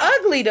him not fine?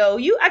 ugly though.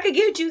 I could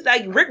give you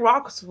like Rick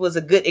Ross was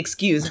a good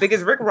excuse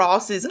because Rick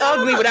Ross is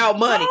ugly without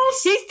money.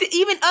 He's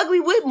even ugly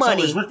with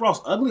money. So is Rick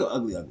Ross ugly or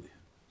ugly?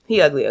 He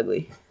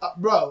ugly.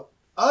 Bro.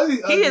 Ugly,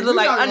 He just look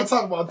like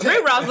talk about that.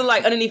 Rick Ross look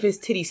like underneath his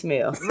titty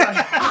smell.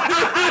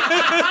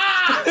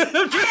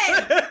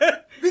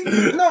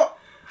 No,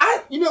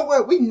 you know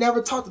what? We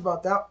never talked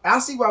about that. I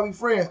see why we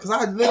friends because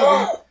I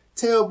literally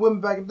tell women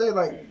back in the day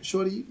like,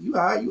 "Shorty, you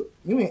alright?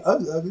 You ain't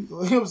ugly. You know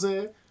what I'm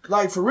saying?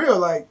 Like for real,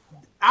 like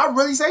I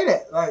really say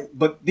that. Like,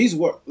 but these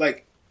were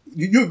like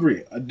you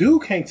agree. A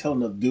dude can't tell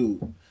another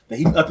dude that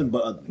he's nothing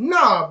but ugly.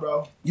 Nah,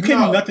 bro. You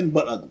can't be nothing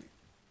but ugly.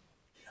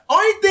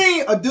 Only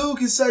thing a dude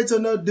can say to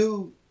another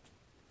dude,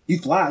 you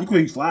fly. You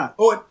can fly.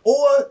 Or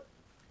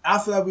I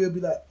feel like we'll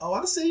be like, oh,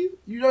 I see you.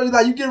 You know,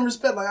 like you getting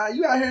respect. Like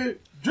you out here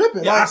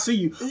dripping. Yeah, like, I see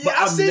you. Yeah, But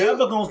I'm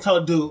never gonna tell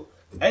a dude,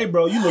 hey,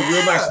 bro, you look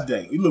real nice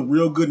today. You look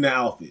real good in that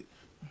outfit.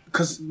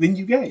 Because then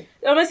you gay.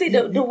 I'm gonna say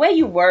the way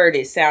you word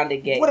it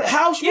sounded gay.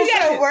 How you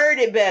gotta word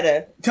it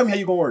better. Tell me how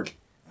you gonna word it.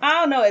 I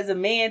don't know. As a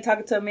man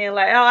talking to a man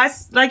like,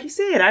 like you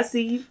said, I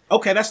see you.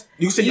 Okay, that's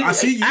you said. I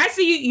see you. I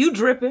see you. You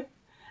dripping.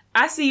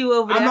 I see you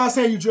over there. I'm not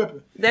saying you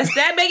dripping.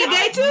 That make it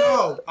gay too?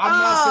 No, I'm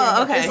not saying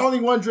that. Okay. It's only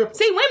one dripper.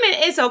 See, women,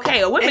 it's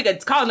okay. A woman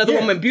could call another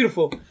woman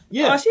beautiful.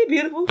 Yeah. Oh, she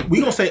beautiful. We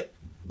gonna say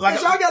like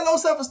y'all got low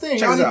self-esteem.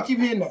 Y'all need to keep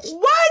hearing that.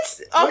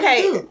 What?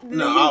 Okay.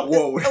 No,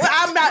 whoa.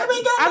 I'm not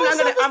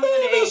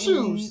gonna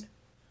issues.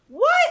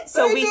 What?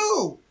 So they we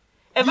do.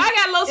 If I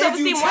got low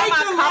self-esteem, why am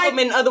I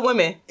complimenting other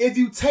women? If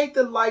you take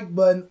the like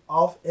button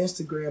off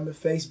Instagram and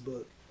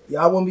Facebook,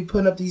 y'all won't be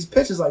putting up these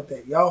pictures like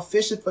that. Y'all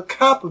fishing for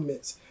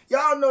compliments.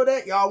 Y'all know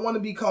that. Y'all want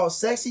to be called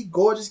sexy,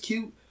 gorgeous,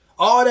 cute,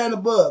 all that and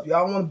above.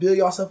 Y'all want to build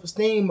y'all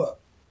self-esteem up.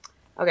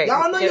 Okay.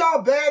 Y'all know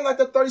y'all bad like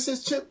the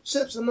 36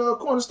 chips in the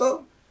corner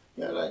store.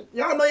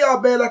 Y'all know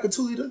y'all bad like a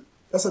 2 liter.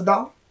 That's $1. You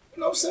know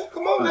what I'm saying?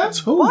 Come on now.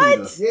 2 what?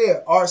 liter.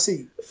 Yeah,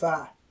 RC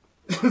 5.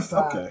 5.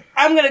 Okay.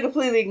 I'm gonna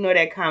completely ignore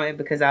that comment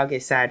because I'll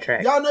get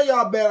sidetracked. Y'all know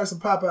y'all bad like some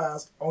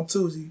Popeyes on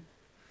Tuesday.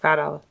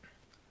 $5.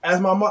 As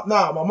my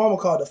mama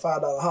called it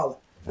 $5 holler.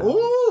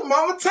 Ooh,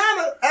 Mama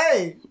Tanner.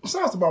 Hey,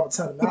 shout out to Mama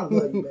Tanner. Man. I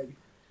love you, baby.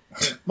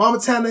 Mama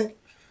Tanner,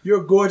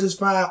 you're gorgeous,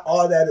 fine,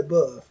 all that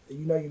above. And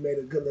you know you made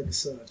a good looking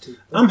son, too.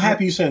 I'm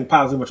happy you saying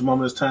positive with your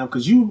mama this time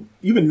because you've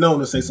been known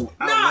to say some.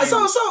 Nah,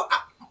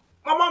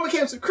 my mama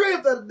came to the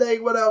crib the other day,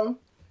 whatever,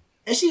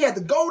 and she had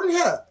the golden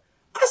hair.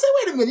 I said,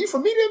 wait a minute, you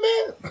from Media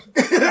Man?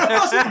 No,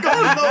 she's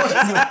golden Lord.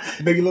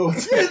 Baby Lord.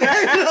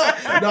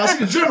 No, she's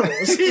the general.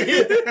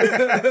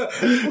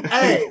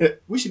 Hey,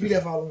 we should be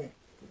there for Halloween.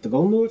 The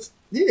Golden Lords?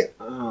 Yeah.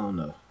 I don't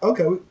know.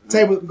 Okay, we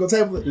go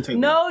table it.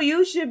 No,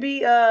 you should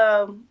be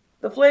the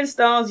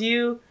Flintstones.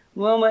 You,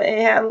 Wilma,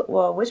 and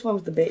which one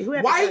was the baby?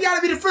 Why you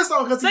gotta be the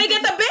Flintstones? Because they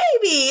get the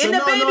baby, and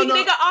the baby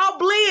they can all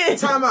blend.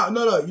 Time out.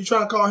 No, you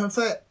trying to call him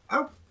fat?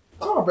 I'm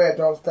call Brad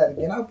Jones fat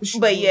again.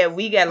 But yeah,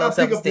 we got low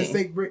self-esteem.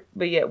 Fake brick.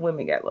 But yeah,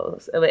 women got low.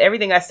 But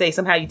everything I say,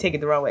 somehow you take it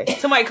the wrong way.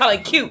 Somebody call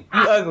it cute,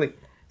 you ugly.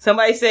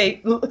 Somebody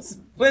say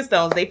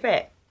Flintstones, they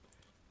fat.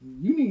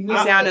 You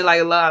sounded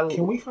like a lot.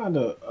 Can we find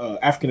a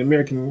African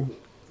American?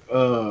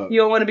 You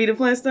don't want to be the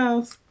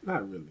Flintstones?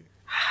 Not really.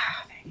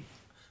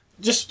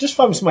 Just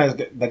find me somebody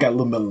that got a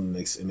little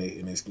melanin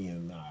in their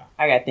skin.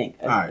 I gotta think.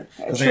 All right,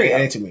 because they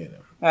ain't too many of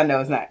them. I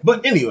know it's not.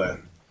 But anyway,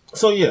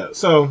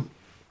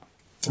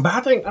 but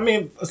I think,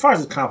 as far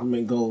as the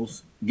compliment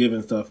goes,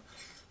 giving stuff,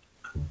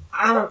 if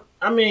a...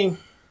 He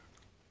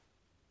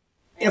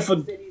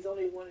said he's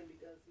only wanting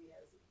because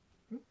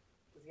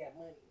he got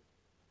money.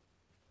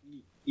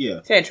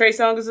 Yeah. Saying Trey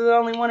Songz is the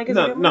only one that gets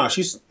No, no,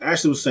 she's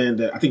actually was saying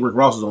that I think Rick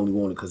Ross was the only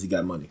one because he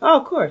got money. Oh,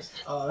 of course.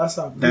 That's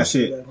how. That's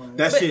it.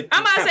 That's it.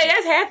 I'm about to say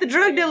that's half the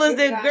drug dealers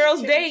that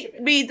girls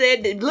date be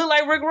that look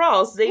like Rick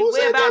Ross. They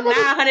weigh about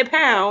 900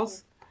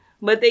 pounds,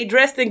 but they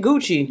dressed in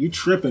Gucci. You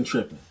tripping.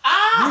 Tripping.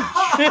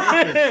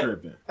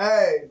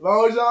 Hey,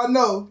 long as y'all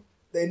know,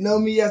 they know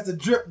me as the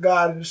drip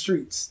god in the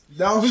streets.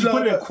 Don't She know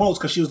put it in that. quotes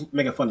because she was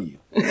making fun of you.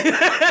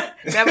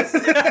 That was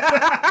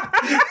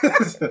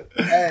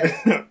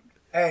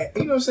Hey,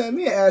 you know what I'm saying?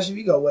 Me and Ashley,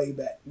 we go way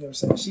back. You know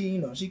what I'm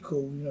saying? She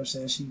cool. You know what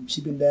I'm saying?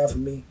 She been down for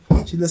me.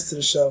 She listens to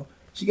the show.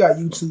 She got a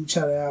YouTube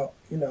channel out.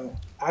 You know,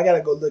 I gotta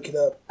go look it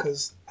up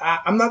because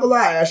I'm not gonna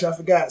lie, Ashley, I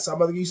forgot. So I'm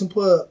about to give you some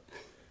plug.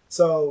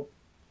 So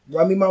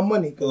run me my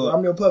money because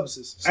I'm your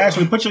publicist. So,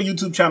 Ashley, put your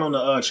YouTube channel in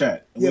the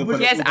chat. Yeah, We'll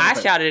put yes, it- I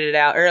shouted it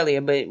out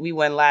earlier, but we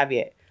wasn't live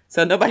yet,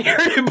 so nobody heard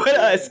it but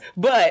us.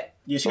 But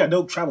Yeah, she got a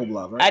dope travel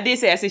blog, right? I did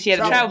say I said she had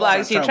a Travel travel blog.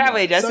 blog, She a travel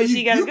agent. I so said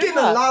she got a you good getting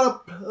a blog.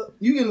 lot of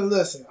you getting to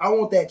listen. I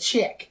want that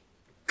check.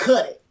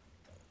 Cut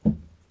it.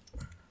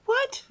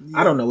 What?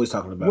 I don't know what he's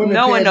talking about. Women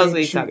No one paying knows me in what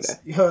he's the talking streets.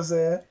 about. You know what I'm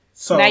saying?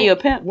 So Now you a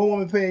pimp. What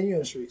woman paying you in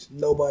the streets?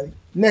 Nobody.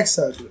 Next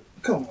subject.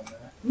 Come on, man.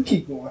 We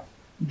keep going.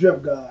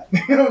 Drip God.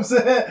 You know what I'm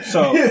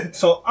saying?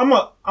 So I'm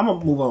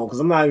gonna move on because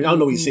I don't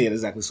know what he said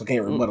exactly, so I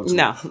can't rebuttal to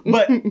No. it.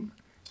 But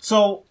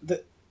so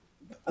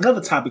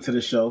another topic to the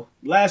show.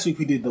 Last week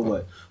we did the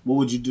what? What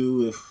would you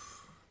do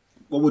if?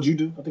 What would you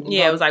do? I think.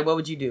 Yeah, it was like, what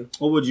would you do?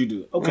 What would you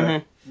do?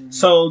 Okay.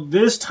 So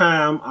this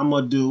time I'm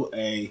gonna do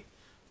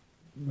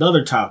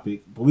another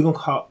topic, but we're gonna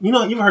call. You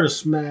ever heard of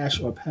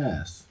smash or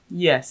pass?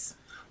 Yes.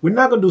 We're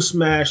not gonna do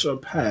smash or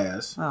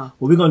pass. Oh.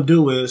 What we're gonna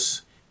do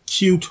is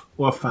cute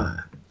or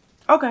fine.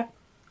 Okay.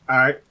 All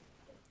right.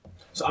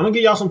 So I'm gonna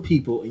give y'all some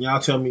people, and y'all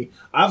tell me.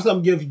 Obviously, I'm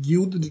gonna give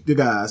you the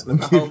guys, and I'm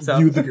gonna hope give so.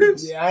 you the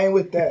girls. Yeah, I ain't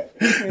with that.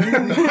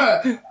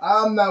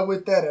 I'm not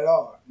with that at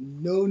all.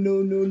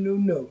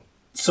 No.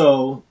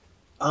 So,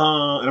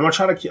 and I'm gonna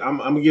try to. I'm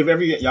gonna give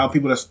y'all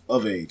people that's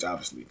of age,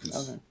 obviously,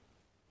 because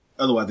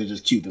otherwise they're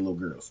just cute. They're little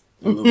girls,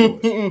 they're little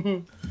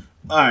boys.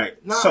 All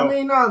right. No, so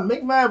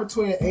make mine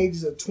between the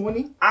ages of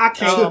 20 I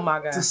can't. Oh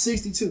my god. to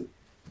 62.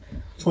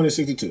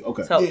 2062.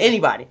 Okay. So Yeah.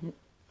 anybody,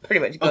 pretty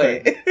much. Go Okay.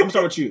 ahead. I'm gonna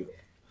start with you,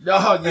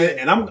 Oh,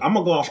 and I'm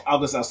gonna go off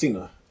August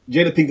Alsina,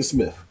 Jada Pinkett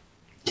Smith.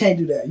 Can't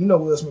do that. You know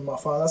Will Smith, my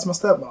father. That's my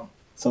stepmom.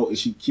 So is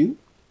she cute?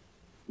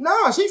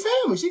 Nah, she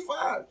family. She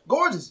fine.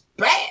 Gorgeous.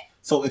 Bad.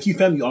 So if you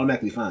family, you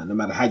automatically fine, no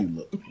matter how you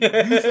look.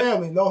 You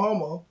family. No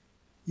homo.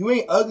 You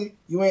ain't ugly.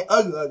 You ain't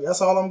ugly.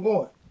 That's all I'm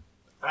going.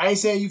 I ain't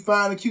saying you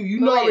fine and cute. You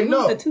know, Wait, already who's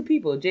know. the two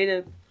people?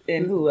 Jada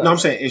and who else? No, I'm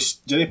saying is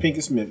Jada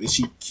Pinkett Smith. Is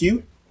she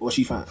cute or is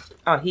she fine?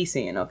 Oh, he's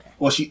saying okay.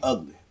 Or is she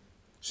ugly?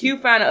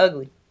 Cute, fine, or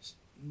ugly?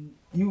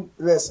 You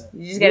listen.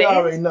 You just You gotta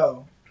already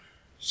know.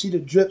 She the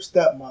drip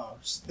stepmom.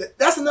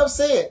 That's enough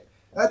said.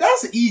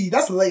 That's easy.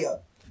 That's a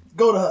layup.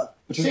 Go to her.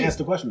 But you didn't answer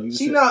the question though. You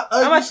just She said- not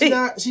I'ma ugly.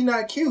 see. She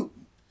not cute.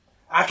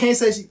 I can't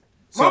say she.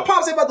 So- My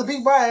pop said about the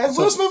big body ass.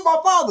 Will Smith, my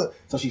father.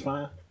 So she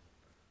fine?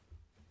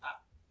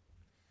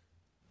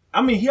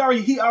 I mean, he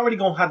already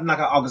gonna have to knock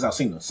out August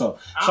Alsina. So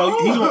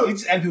he's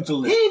just adding people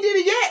to the He list. ain't did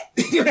it yet.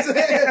 You know what I'm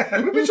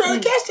saying? We been trying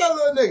to catch that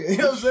little nigga. You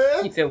know what I'm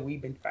saying? He said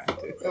we've been fine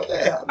too.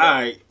 Yeah. All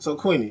right, so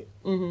Queenie,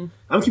 I'm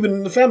keeping it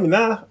in the family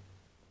now.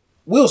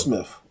 Will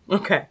Smith,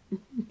 Okay.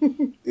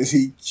 is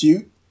he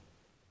cute,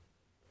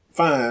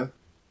 fine,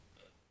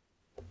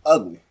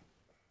 ugly?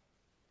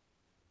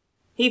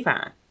 He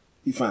fine.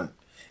 He fine.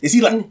 Is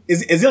he like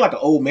is it like an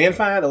old man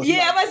fine? Or is he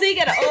Yeah, like, but see, he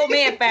got an old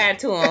man fine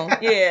to him.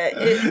 Yeah.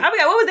 I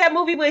forgot, what was that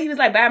movie where he was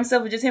like by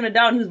himself with just him and the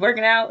dog and he was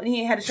working out and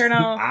he had a shirt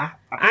on? I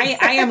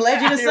Am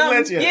Legend or I Am something?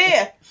 Legend.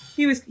 Yeah.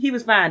 He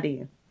was fine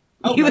then.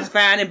 He was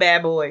fine in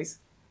Bad Boys.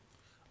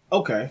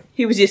 okay.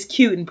 He was just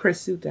cute in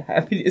Pursuit to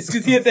Happiness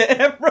because he had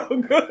that afro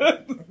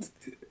good.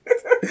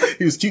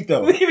 He was cute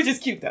though. He was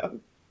just cute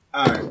though.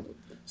 All right.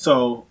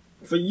 So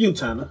for you,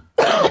 Tanner,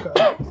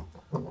 Okay.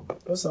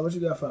 What's up? What you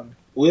got for me?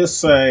 we'll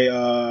say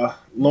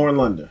Lauren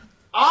London.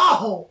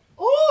 Oh!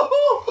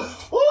 Ooh!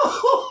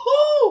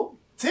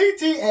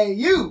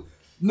 TTAU.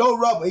 No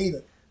rubber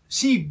either.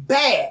 She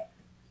bad.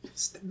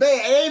 Bad.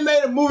 They ain't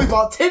made a movie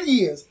about 10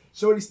 years.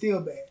 Shorty still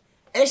bad.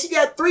 And she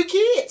got 3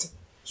 kids.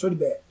 Shorty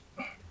bad.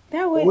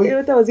 That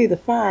was either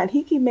fine.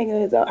 He keep making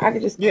his own. I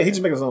could just. Yeah, he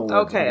just making his own words.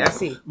 Okay, I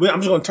see. Well, I'm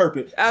just gonna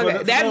interpret.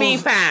 Okay, that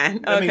means fine.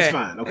 That Okay. means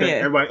fine. Okay, Yeah.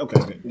 everybody.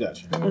 Okay,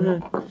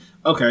 gotcha.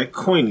 Okay,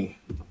 Queenie.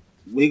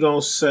 We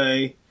gonna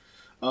say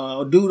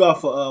dude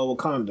off of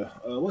Wakanda.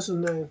 What's his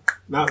name?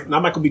 Not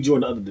Michael B.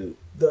 Jordan. The other dude.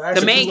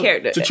 The main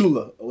character.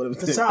 T'Challa or whatever.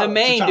 T'Challa. The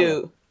main T'Challa.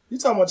 dude. You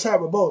talking about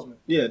Chadwick Boseman.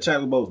 Yeah,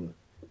 Chadwick Boseman.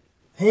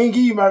 He ain't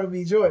give you Michael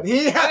B. Jordan.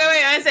 He Okay,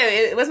 wait, I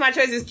said, what's my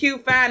choice? Is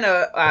cute, fine,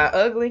 or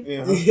ugly?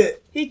 Yeah, Yeah.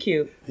 He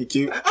cute. he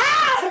cute.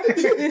 Ah! You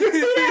see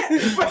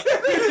that?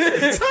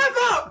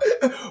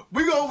 Time out.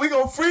 We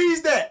gonna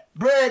freeze that.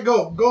 Brad,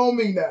 go on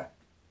me now.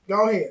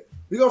 Go ahead.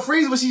 We gonna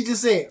freeze what she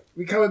just said.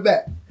 We coming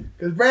back.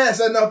 Because Brad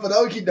said enough for the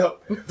okie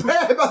doke.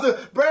 Brad about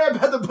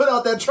to put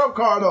out that trump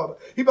card on her.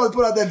 He about to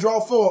put out that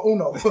draw 4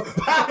 Uno. Brad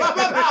about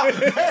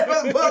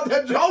to put out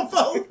that draw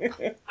 4.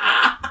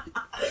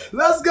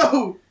 Let's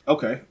go.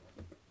 Okay.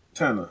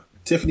 Tanner.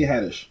 Tiffany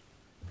Haddish.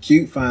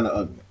 Cute, fine, or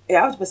ugly?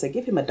 Yeah, I was supposed to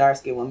give him a dark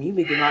skinned woman. You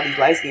been giving all these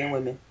light skinned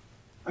women.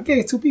 I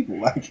gave 2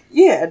 people. Like,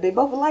 yeah, they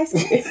both are light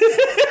skinned.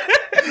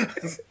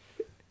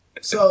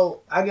 So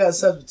I got a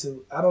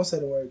substitute. I don't say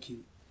the word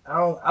cute. I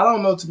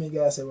don't know too many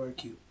guys say the word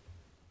cute.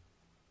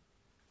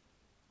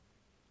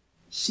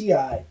 She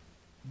aight,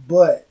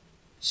 but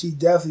she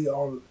definitely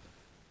on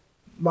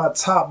my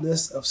top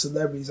list of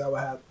celebrities I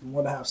would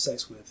want to have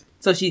sex with.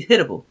 So she's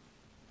hittable.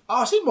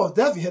 Oh, she most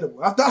definitely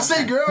hittable. After I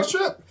say girl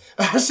trip,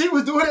 she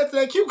was doing that to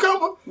that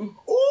cucumber.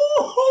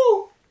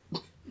 Ooh.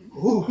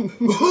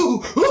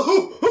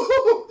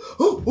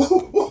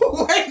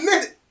 Wait a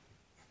minute.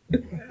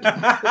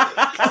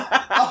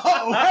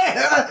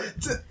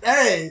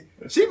 Hey,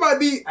 she might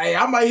be. Hey,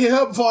 I might hit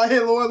her before I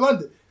hit Lauren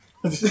London.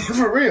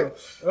 For real.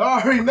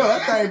 I already know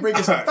that thing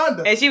breaking some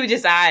thunder. And she was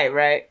just alright,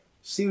 right?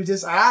 She was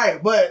just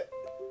alright, but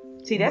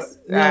see, that's.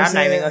 You know what I'm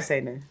not even gonna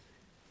say nothing.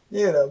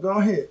 Yeah, though, go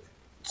ahead.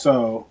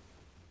 So,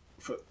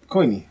 for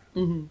Queenie,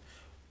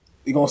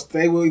 we gonna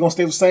stay with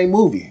the same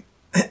movie.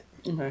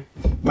 Okay.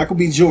 Michael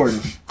B.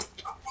 Jordan,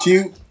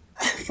 cute,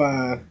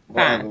 fine.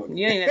 Fine.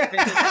 You ain't have to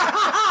finish.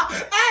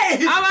 Hey!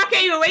 I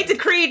can't even wait to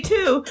Creed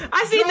 2.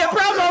 I seen the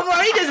promo, bro.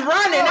 He just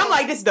running. I'm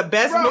like, this is the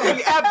best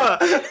movie ever.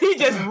 He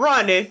just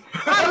running.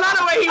 I love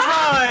the way he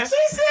runs.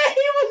 She said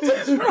he was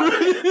just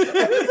running.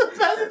 It's the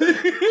best.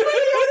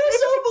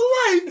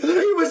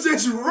 He was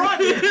just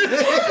running.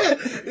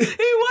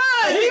 He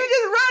was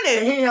just running.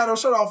 He ain't had no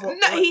shirt off.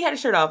 No, he had a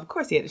shirt off. Of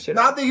course he had a shirt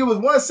No, off. I think it was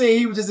one scene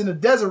he was just in the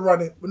desert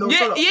running with no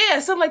shirt off. Yeah,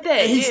 something like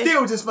that. And he yeah.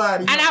 still just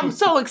fine. And I'm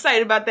so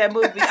excited about that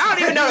movie. I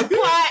don't even know the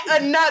plot or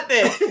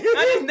nothing.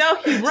 I just know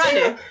he's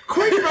running.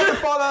 Queen about to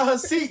fall out of her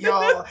seat,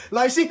 y'all.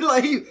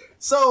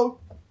 So,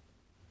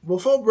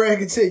 before Brad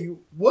continue,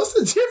 what's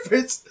the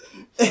difference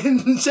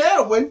in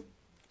Chadwick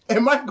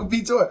and Michael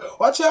B. Jordan?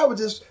 Why Chadwick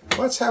just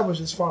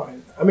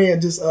fine? I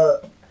mean, just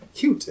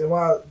cute, and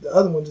why the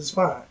other one just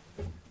fine?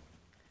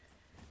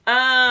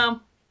 I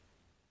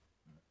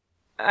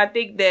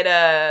think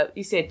that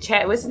you said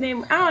Chad. What's his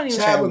name? I don't even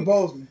know. Chadwick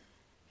Boseman.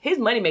 His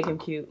money make him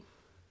cute.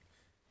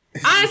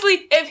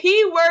 Honestly, if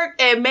he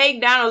worked at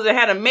McDonald's and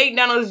had a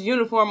McDonald's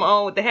uniform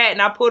on with the hat, and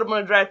I put him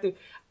on the drive-thru,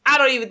 I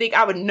don't even think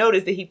I would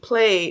notice that he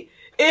played.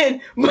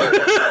 And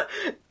that's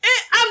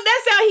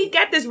how he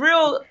got this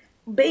real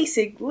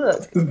basic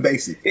look.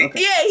 Basic. Okay.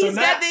 Yeah, he's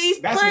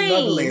plain. That's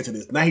another layer to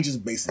this. Now he's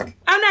just basic.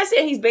 I'm not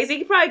saying he's basic.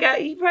 He probably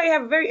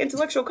have a very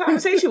intellectual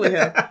conversation with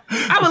him.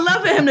 I would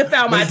love for him to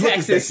file my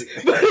taxes.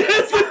 I'm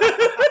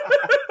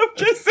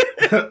just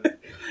saying.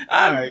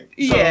 All right.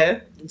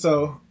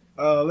 So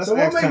let's So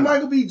what ask make Tom.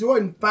 Michael B.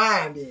 Jordan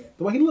fine then?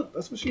 The way he looked.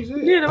 That's what she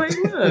said. Yeah, the way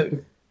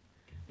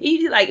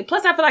he looked.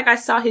 Plus I feel like I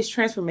saw his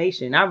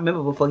transformation. I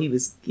remember before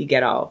he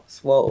got all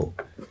swole.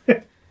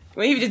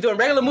 When he was just doing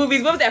regular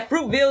movies. What was that,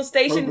 Fruitville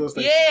Station? Fruitville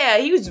Station. Yeah,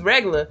 he was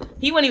regular.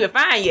 He wasn't even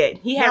fine yet.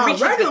 He had reached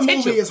his regular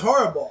potential. movie is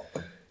horrible.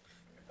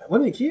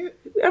 Wasn't he a kid?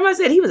 I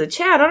said he was a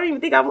child. I don't even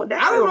think I want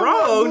that. I don't know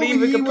wrong what to movie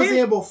even he was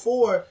compare. in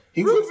before.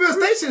 Fruitville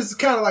Station is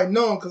kind of like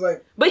known because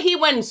like. But he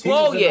wasn't He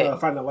swole was yet. in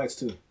Friday Night Lights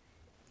too.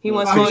 He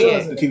wasn't Oh, swole he yet.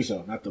 was. The TV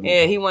show, not the movie.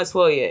 Yeah, he wasn't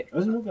swole yet.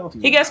 Was it a movie? I don't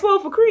think He got swole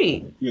for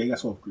Creed. Yeah, he got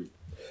swole for Creed.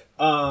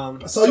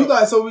 So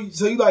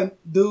you like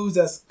dudes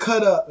that's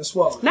cut up and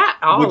swole. Not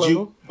all of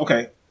them.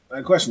 Okay,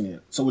 a question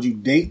then. So would you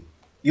date?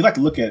 You like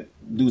to look at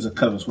dudes that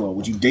cut up and swole.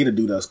 Would you date a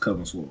dude that's cut up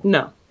and swole?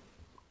 No.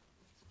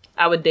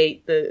 I would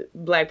date the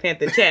Black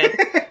Panther Chad.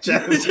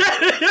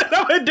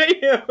 I would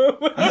date him.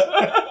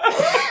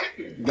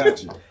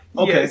 Gotcha.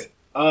 Okay. Yes.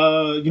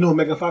 You know who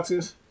Megan Fox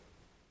is?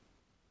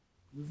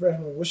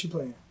 What's she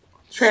playing?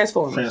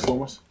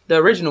 Transformers. The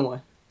original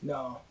one.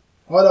 No.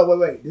 Hold up,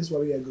 wait. This is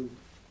what we got to Google.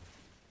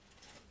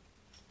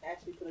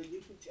 Actually put a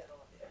YouTube channel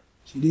on there.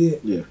 She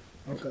did? Yeah.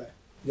 Okay.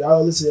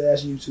 Y'all listen to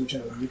Ash's YouTube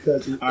channel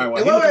because All right,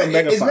 well, he look like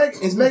Megan Fox.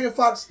 Is Megan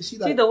Fox? Is she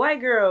like She's the white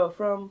girl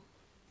from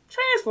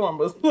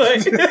Transformers.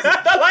 Like,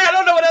 I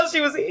don't know what else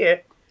she was in.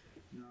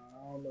 No,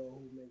 I don't know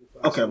who Megan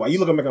Fox. Okay, while you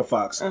look at Megan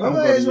Fox, I'm Oh,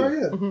 going it's to right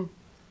you.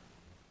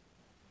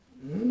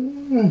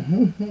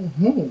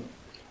 here.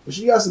 Well,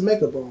 she got some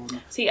makeup on.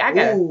 See, I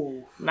got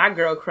Ooh. my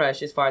girl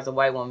crush as far as a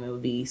white woman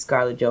would be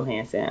Scarlett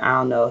Johansson. I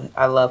don't know.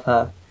 I love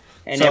her.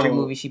 And So- every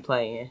movie she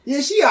play in.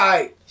 Yeah, she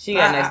alright. She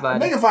got a nice body.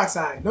 Megan Fox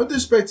alright. No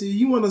disrespect to you.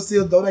 You want to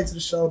still donate to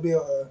the show,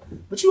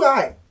 but you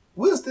alright.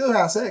 We'll still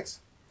have sex.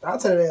 I'll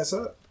tell that ass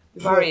up.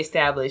 We've already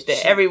established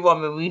that every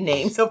woman we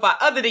name so far,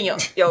 other than your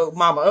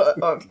mama,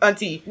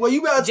 auntie, Well,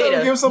 you better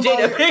tell give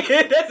somebody.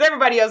 Jada. That's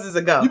everybody else is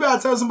a go. You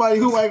better tell somebody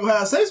who ain't gonna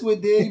have sex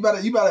with. Then you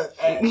better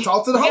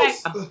talk to the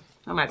host.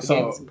 I'm about to So-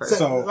 get him some person.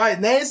 so- Right,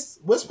 Nance,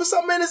 whisper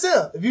something in his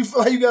ear. If you feel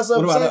like you got What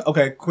something to say. about,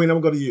 okay, Queen, I'm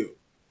going to go to you.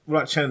 What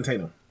about Channing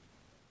Tatum?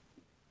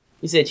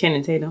 You said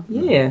Channing Tatum?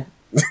 Yeah.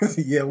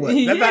 Yeah, what?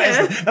 Yeah.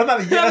 That's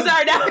not a yes. I'm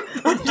sorry, no.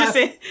 I'm just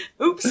saying,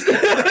 oops.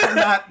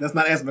 That's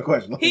not answering the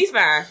question. He's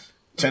fine.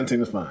 Channing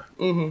Tatum's fine.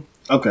 Mm-hmm.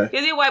 Okay, Cause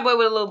he's a white boy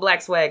with a little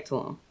black swag to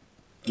him.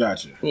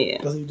 gotcha. Yeah.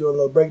 Because he doing a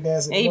little break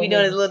dancing. And he be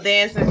doing his little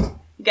dancing.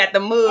 He got the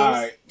moves. All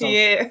right. So,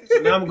 Yeah. So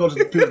now I'm gonna go to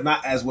the people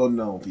not as well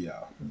known for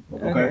y'all.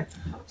 Okay.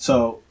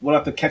 So we'll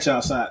have to catch you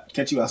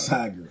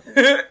outside,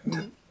 girl.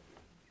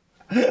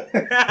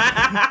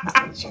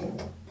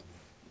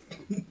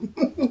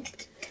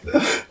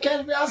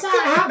 Catch me outside.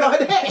 How about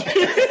that?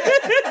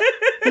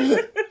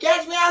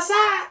 Catch me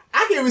outside.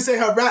 I can't even say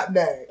her rap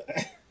name.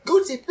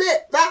 Gucci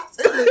flip flops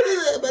in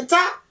the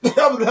top.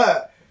 I'm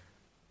like,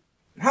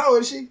 how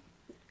old is she?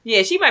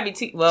 Yeah, she might be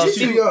She's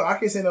too young. I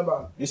can't say nothing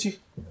about her. Is she?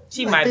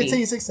 She Like might 15,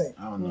 be. 16.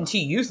 I don't know. She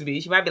used to be.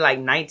 She might be like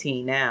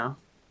 19 now.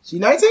 She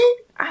 19?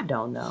 I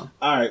don't know.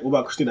 All right. What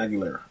about Christina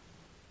Aguilera?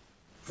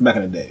 From back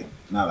in the day,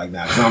 not like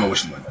now. 'Cause I don't know what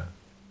she's like now.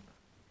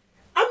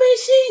 I mean,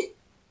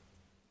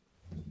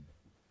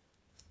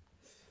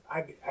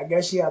 I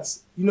guess she had.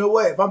 You know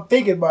what? If I'm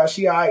thinking about it,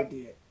 she alright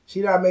then.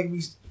 She not making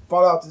me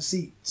fall out the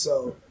seat.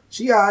 So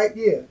she alright,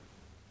 yeah.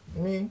 I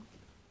mean,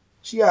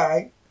 she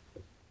alright.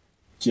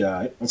 She all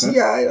right. Okay. She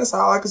alright. That's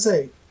all I can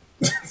say.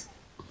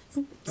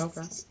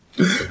 Okay.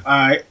 All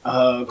right.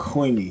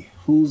 Queenie,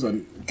 who's a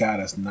guy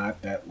that's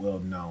not that well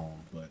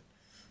known, but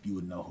you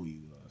would know who he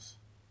was?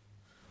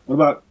 What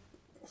about?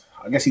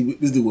 I guess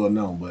this dude well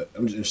known, but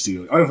I'm just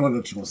interested. I don't know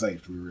what you're gonna say.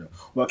 To be real,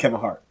 what about Kevin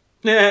Hart?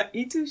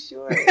 You too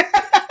short. He's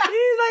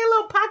like a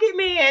little pocket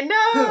man.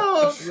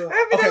 No. I've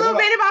been a little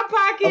man in my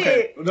pocket.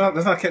 Okay, no,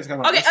 let's not catch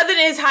Kevin Hart. Okay, other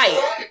than his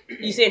height.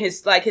 You saying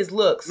his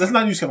looks. Let's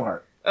not use Kevin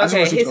Hart. I just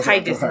Okay, wanna see his what's height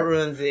Kevin just Hart.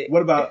 ruins it.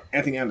 What about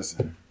Anthony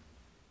Anderson?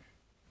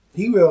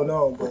 He well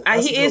known, but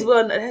that's He a is good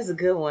well. That's a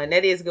good one.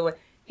 That is a good one.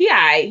 He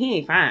alright. He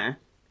ain't fine.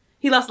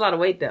 He lost a lot of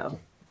weight though,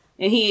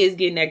 and he is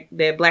getting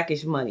that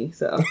blackish money.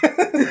 So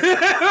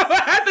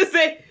I have to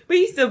say, but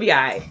he still be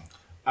alright.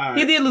 All right.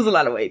 He did lose a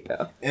lot of weight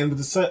though. And with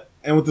the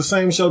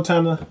same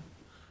Showtime,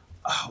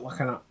 what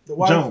kind of The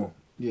wife? Joan?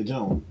 Yeah,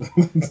 Joan.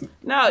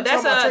 No,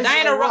 that's talking about Diana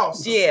Tracy Ross.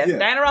 Ross. Yeah, Yeah.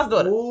 Diana Ross'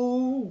 daughter.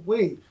 Ooh,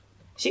 wait.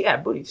 She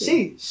got booty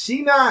too.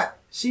 She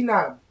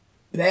not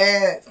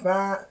bad,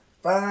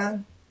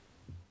 fine.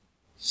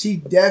 She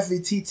definitely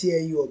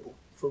TTA-able.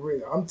 For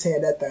real. I'm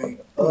tearing that thing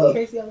up.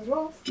 Tracy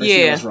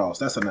Tracy Ellis Ross.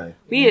 That's her name.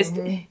 We it's we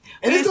gonna be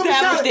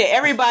established kinda- that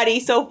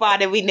everybody so far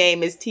that we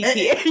name is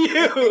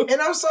TTAU.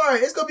 And I'm sorry,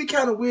 it's gonna be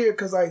kind of weird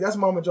because like that's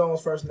Mama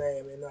Jones' first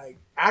name, and like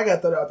I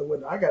got thrown out the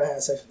window. I gotta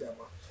have sex with that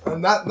one.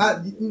 Not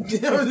you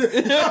know what I'm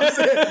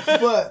saying?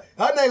 But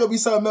her name gonna be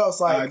something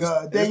else like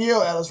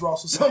Danielle Ellis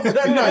Ross or something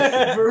that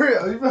night. For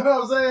real, you know what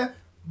I'm saying?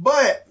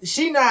 But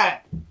she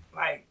not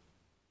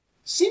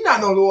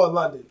no Lord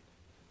London.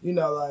 You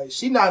know, like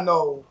she not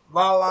no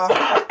La.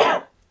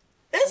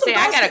 See,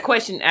 I got a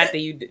question after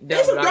you.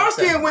 There's some dark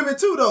skinned women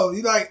too, though.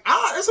 You like,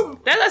 it's some.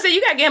 That's what I said. You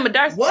gotta give him a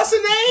dark. What's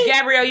her name?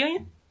 Gabrielle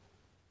Union.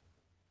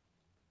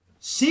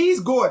 She's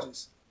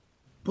gorgeous,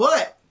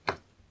 but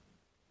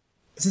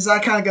since I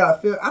kind of got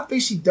a feel, I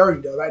think she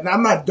dirty though. Like, now,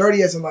 I'm not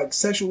dirty as in like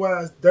sexual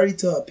wise, dirty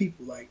to her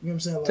people. Like, you know what I'm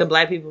saying? Like, To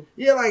black people.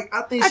 yeah, like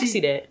I think I she can see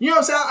that. You know what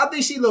I'm saying? I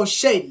think she a little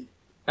shady.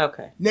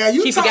 Okay. Now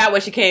you She talk- forgot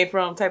where she came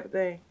from, type of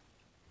thing.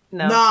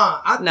 No.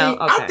 Nah,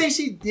 I Okay. think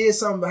she did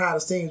something behind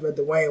the scenes with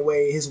Dwayne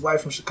Wade, his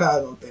wife from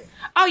Chicago thing.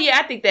 Oh yeah,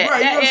 I think that. Right,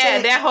 you know what I'm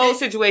saying? That whole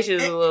situation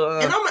is a little.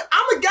 And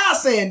I'm a guy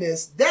saying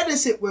this. That didn't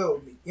sit well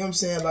with me. You know what I'm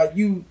saying? Like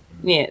you.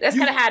 Yeah, that's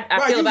kind of how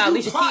I feel about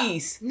Alicia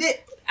Keys.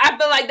 I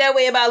feel like that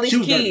way about Alicia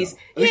Keys.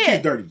 Alicia Keys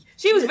dirty.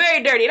 She was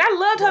very dirty, and I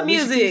loved her Alicia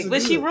Keys music, is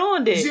but she good.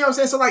 ruined You it. see what I'm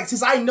saying? So like,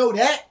 since I know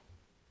that,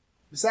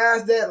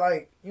 besides that,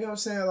 like, you know what I'm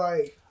saying?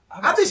 Like,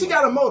 I think she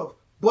got a motive.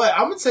 But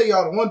I'm gonna tell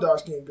y'all the one dark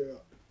skinned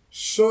girl,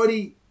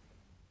 Shorty.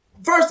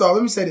 First off,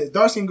 let me say this: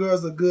 dark skinned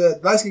girls look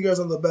good, light skinned girls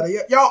look better.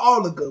 Y'all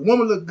all look good.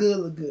 Women look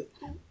good.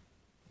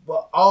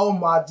 But oh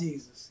my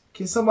Jesus,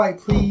 can somebody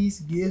please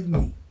give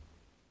me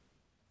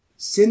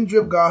Send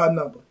Drip got her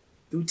number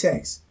through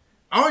text?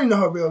 I don't even know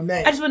her real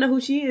name. I just want to know who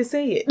she is.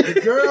 Say it.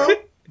 The girl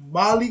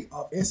Molly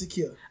of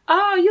Insecure.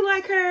 Oh, you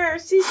like her?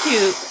 She's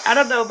cute. I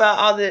don't know about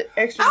all the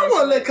extra. I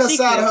want to lick her She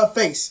side cute. of her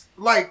face,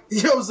 like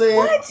you know what I'm saying.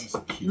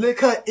 What? Lick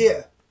her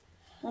ear.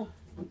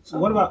 So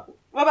what about?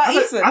 What about I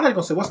thought Issa? you were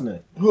gonna say what's her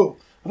name? Who?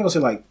 I was gonna say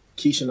like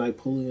Keisha Knight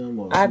Pulliam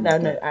or. I something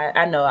don't like know. that.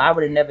 I know. I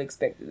would have never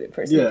expected it.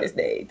 Person Yeah. this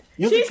day.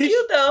 You don't She's think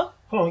cute though.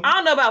 Hold on. I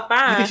don't know about You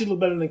fine. think she look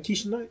better than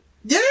Keisha Knight?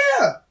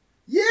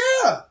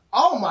 Yeah.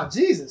 Oh my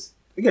Jesus.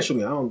 You gotta show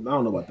me. I don't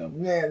know about that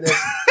one. Man, listen.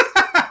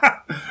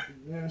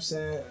 You know what I'm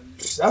saying?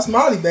 That's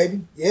Molly,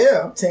 baby.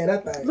 Yeah, I'm tearing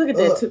that thing. Look at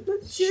up. that. Too.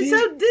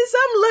 Did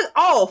something look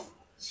off?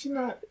 She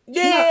not.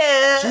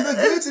 Yeah. She look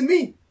good to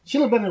me. She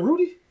look better than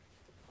Rudy.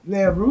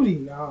 Man, Rudy,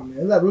 nah,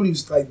 man. Like Rudy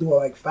was like doing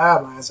like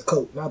 5 lines of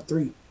coke, not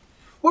 3.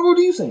 What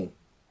Rudy you seen?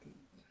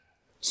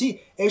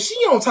 If she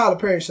on Tyler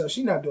Perry show,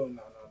 she not doing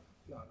no.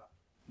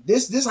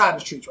 This hot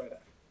the streets right now.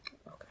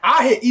 Okay.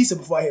 I hit Issa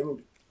before I hit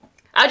Rudy.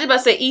 I was just about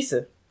to say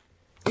Issa.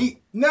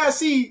 Now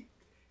see,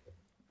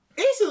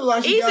 Issa look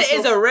like she got Issa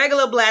is a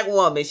regular black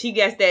woman. She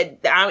gets that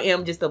I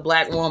am just a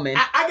black woman.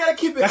 I gotta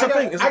keep it. That's I the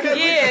gotta, thing. It's I okay. gotta,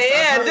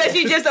 Yeah, that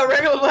she's just a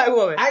regular black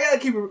woman. I gotta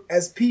keep it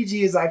as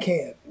PG as I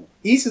can.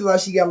 Issa look like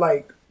she got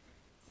like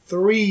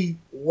 3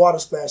 water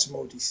splash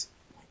emojis.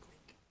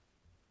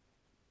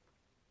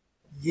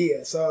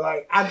 Yeah, so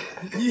like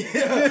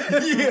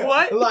yeah.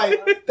 What?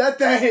 Like that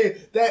thing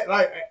that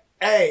like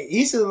hey,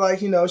 Issa like,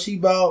 she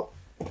about,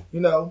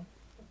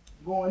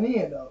 going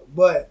in though.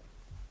 But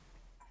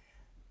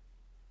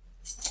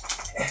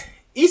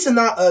Issa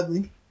not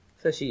ugly.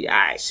 So she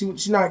alright.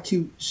 She not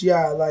cute. She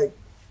like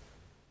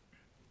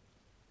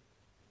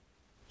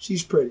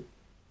she's pretty.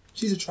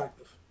 She's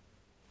attractive.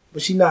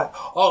 But she not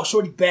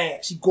shorty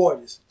bad. She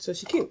gorgeous. So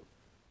she cute.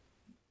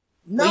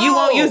 No. Well, you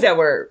won't use that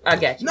word. I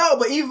got you. No,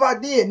 but even if I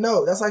did,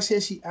 no. That's like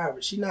saying she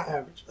average. She not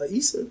average.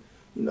 Issa,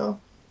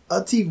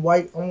 her teeth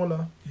white. I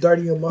wanna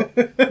dirty them up.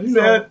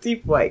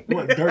 Teeth white. You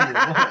want dirty?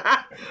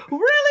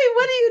 Really?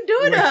 What are you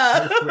doing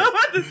I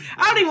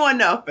don't even want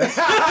to know.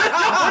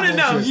 I want to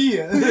know.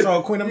 Yeah.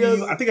 So Quinn,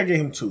 I think I gave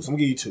him 2, so I'm gonna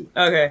give you 2.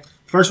 Okay.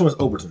 First one is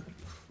Overton.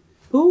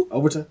 Who?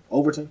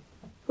 Overton.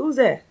 Who's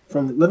that?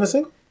 From Living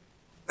Single.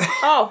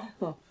 Oh.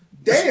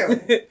 Damn.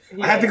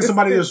 I had to think of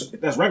somebody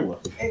that's regular.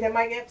 Is that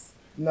Mike Epps?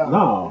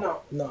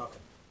 No. No.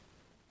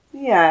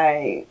 Yeah.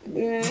 He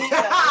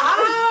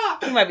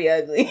might be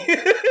ugly.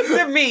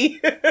 To me.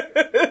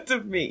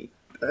 To me.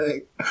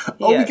 Dang.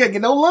 Yeah. We can't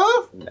get no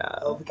love?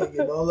 No. We can't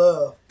get no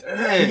love.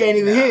 Dang. He can't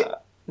even hit.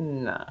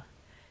 Nah.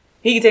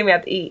 He can take me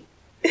out to eat.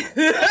 I'm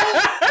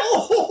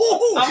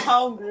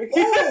hungry.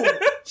 Ooh,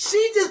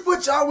 she just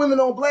put y'all women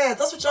on blast.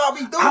 That's what y'all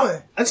be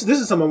doing. This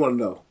is something I want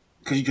to know.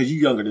 Because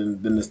you're younger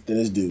than this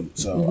dude.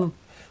 So,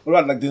 what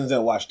about like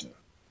Denzel Washington?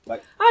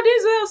 Like,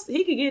 Denzel,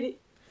 he could get it.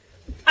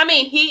 I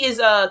mean, he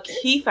is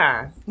he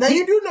fine. Now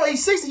you do know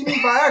he's 60. You need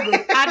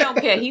Viagra. I don't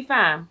care. He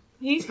fine.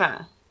 He's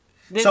fine.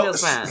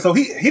 Denzel's fine. So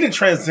he didn't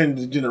transcend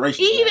the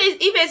generation.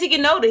 Even as he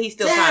get older, he's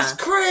still That's fine.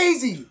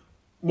 crazy.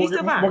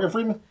 Morgan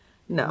Freeman?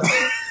 No.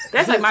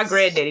 That's like my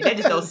granddaddy. That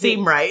just don't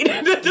seem right.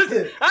 I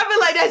feel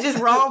like that's just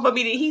wrong for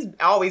me. He's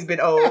always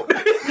been old.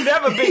 He's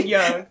never been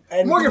young.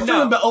 And Morgan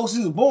Freeman been old since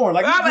he was born.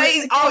 Like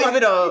He's always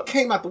been old. He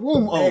came out the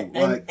womb old.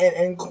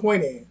 And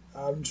Quinny,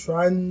 I'm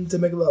trying to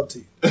make love to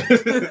you.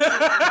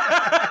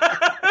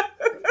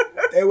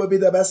 It would be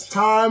the best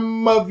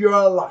time of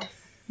your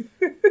life.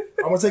 I'm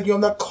gonna take you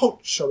on the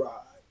culture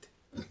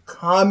ride.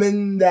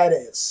 Common that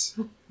is.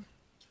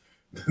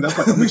 That's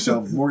like a mixture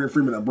of Morgan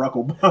Freeman and Barack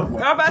Obama.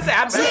 I'm about to say,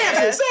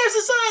 Seriously,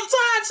 son.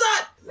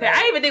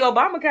 I even think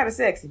Obama kind of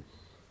sexy.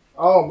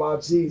 Oh my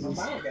Jesus.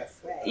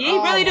 He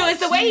really do.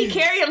 It's the way he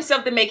carry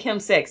himself to make him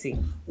sexy.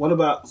 What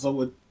about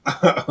what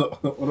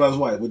about his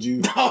wife? Would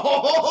you?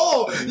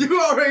 Oh,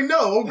 you already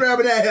know. I'm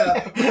grabbing that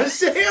hair.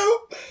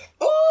 Michelle.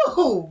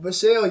 Oh,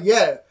 Michelle.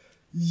 Yeah,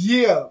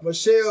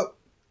 Michelle.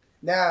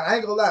 Nah, I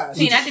ain't gonna lie. I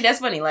think that's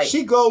funny. Like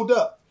she glowed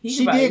up.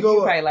 She did go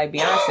up. Probably like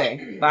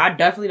Beyonce, but I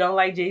definitely don't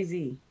like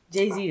Jay-Z.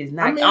 Jay-Z is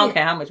not. I don't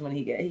care how much money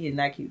he get. He is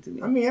not cute to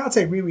me. I mean, I'll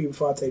take Riri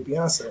before I take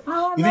Beyonce.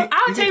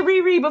 I'll take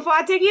Riri before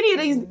I take any of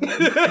these.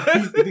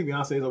 You think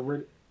Beyonce is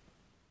overrated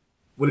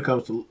when it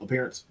comes to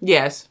appearance?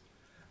 Yes.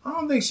 I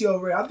don't think she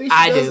overrated.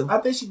 I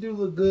think she do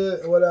look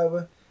good or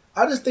whatever.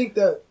 I just think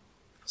that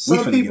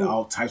some people get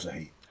all types of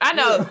hate. I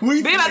know.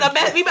 We about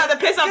to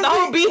piss off the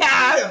whole beehive.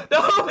 Yeah.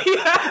 The whole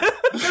beehive.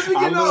 Because we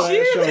getting off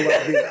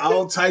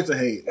All types of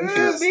hate.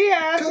 Because we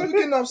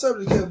getting off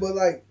subject here, but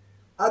like,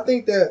 I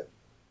think that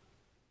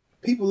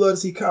people love to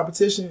see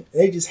competition.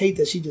 They just hate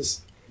that she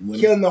just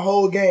killing the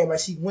whole game. Like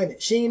she winning.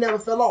 She ain't never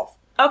fell off.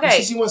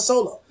 Okay. She went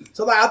solo.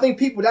 So like, I think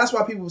that's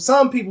why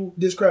some people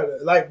discredit her.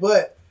 Like,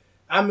 but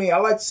I mean, I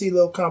like to see a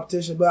little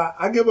competition, but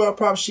I give her a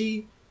prop.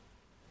 She's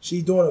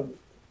doing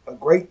a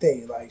great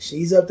thing. Like,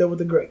 she's up there with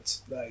the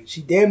greats. Like,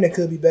 she damn near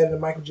could be better than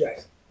Michael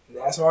Jackson. And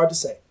that's hard to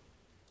say.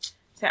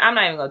 So I'm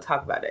not even gonna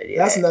talk about that yet.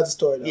 That's another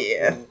story, though.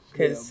 Yeah,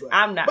 because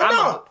I'm not.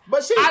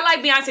 But I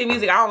like Beyonce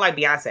music. I don't like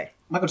Beyonce.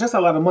 Michael Jackson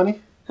had a lot of money.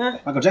 Huh?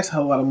 Michael Jackson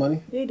had a lot of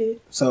money. He did.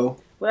 So.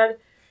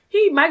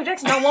 Michael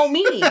Jackson don't want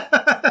me.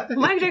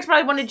 Michael Jackson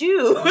probably wanted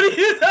you. What are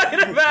you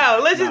talking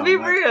about? Let's just be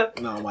real.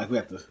 No, Mike, we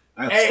have to.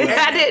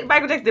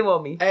 Michael Jackson didn't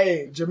want me.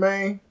 Hey,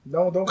 Jermaine,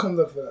 don't come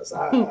look for us.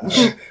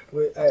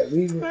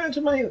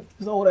 Jermaine,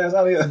 his old ass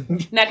out here.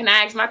 Now, can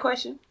I ask my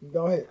question?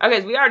 Go ahead.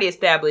 Okay, so we already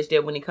established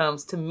that when it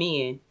comes to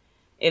men,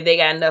 if they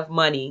got enough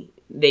money,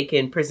 they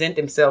can present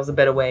themselves a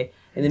better way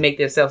and then make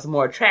themselves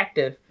more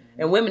attractive.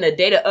 And women will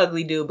date an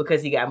ugly dude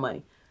because he got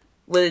money.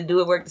 Will it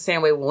work the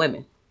same way with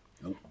women?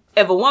 Nope.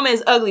 If a woman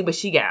is ugly but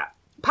she got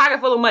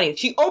pocket full of money,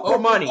 she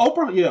Oprah money.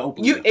 Oprah, yeah,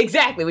 Oprah.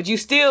 Exactly, but you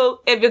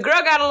still, if your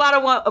girl got a lot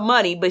of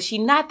money but she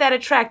not that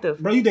attractive,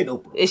 bro, you date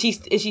Oprah. Is she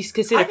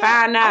considered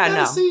fine now? I or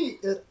no? See,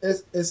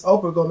 is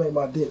Oprah gonna make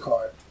my dick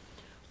hard?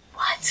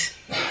 What?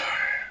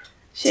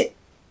 Shit.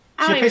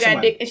 I don't even got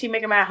a dick, and she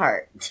making my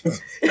heart.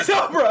 It's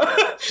Oprah.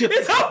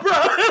 It's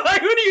Oprah.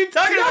 Like, what are you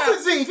talking about?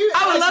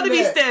 I would love to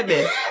be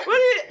Stedman.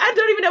 I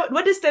don't even know.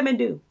 What does Stedman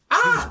do?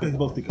 He's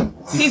both speaker.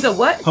 He's a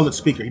what? Public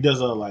speaker. He does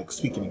like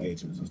speaking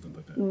engagements and stuff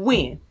like that.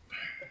 When?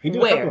 He did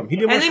Where?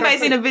 Has anybody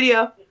seen a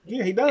video?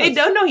 Yeah, he does. He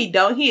don't. No, he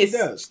don't. He's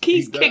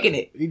kicking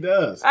it. He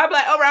does. I'm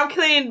like, I'm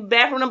cleaning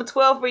bathroom number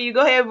 12 for you.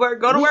 Go ahead, work.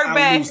 Go to work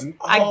back.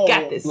 I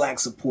got this. Black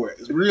support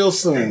real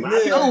soon.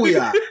 I know we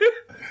are.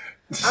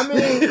 I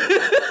mean,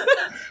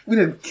 we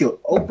didn't kill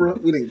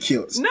Oprah. We didn't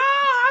kill. No,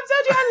 I'm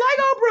telling you, I like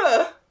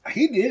Oprah.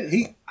 He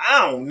did.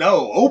 I don't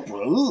know.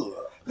 Oprah. Ugh.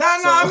 No.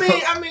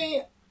 I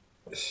mean.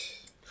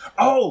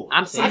 Oh,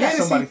 I'm I saying got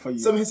somebody for you.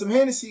 Some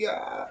Hennessy.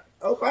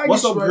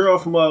 What's up, girl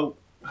from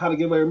How to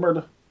Get Away with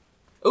Murder?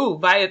 Ooh,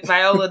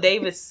 Viola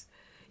Davis.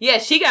 Yeah,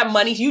 she got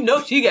money. You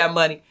know she got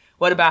money.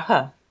 What about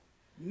her?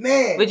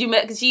 Man. But you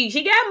met cause she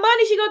got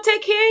money. She gonna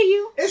take care of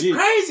you. It's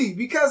crazy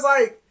because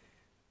like.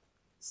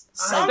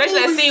 Especially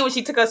that scene when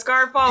she took her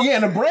scarf off. Yeah,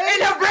 and the braids.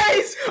 And her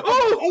braids.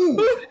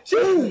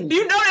 Ooh.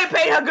 You know they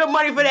paid her good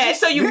money for that,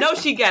 so you know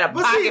she got a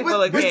pocket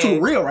full of It's cash.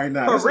 too real right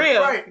now. For real.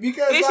 Right,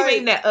 because Then she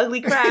made that ugly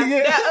cry.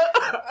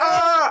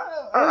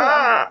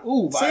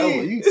 Ooh,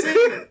 Viola.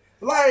 See,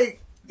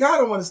 like, y'all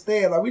don't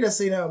understand. Like, we done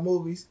seen her in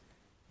movies.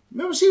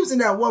 Remember, she was in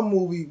that one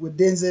movie with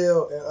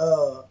Denzel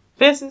and,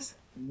 Fences?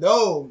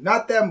 no,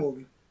 not that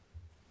movie.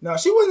 No,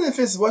 she wasn't in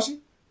Fences, was she?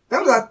 That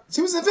was like,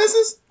 she was in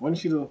Fences? Wasn't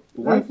she the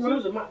wife? She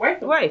was my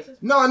wife. Wife.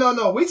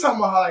 No. We talking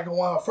about how, like, in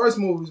one of her first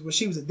movies when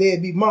she was a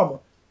deadbeat mama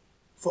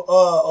for,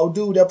 old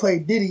dude that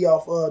played Diddy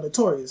off,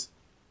 Notorious.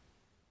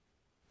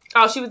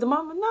 Oh, she was the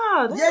mama?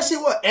 No. Yeah, she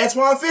was.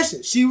 Antoine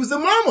Fisher. She was the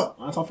mama.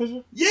 Antoine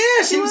Fisher?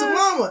 Yeah, she was the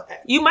mama.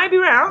 You might be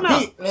right. I don't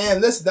know.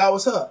 Man, listen, that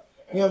was her.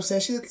 You know what I'm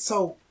saying? She looked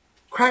so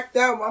cracked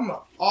out. I'm like,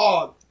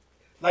 oh,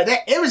 like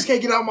that image can't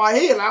get out of my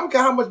head. Like, I don't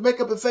care how much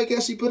makeup and fake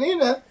ass she put in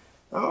there.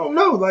 I don't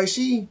know. Like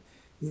she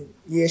ain't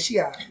That's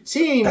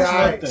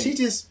alright. one thing. She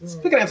just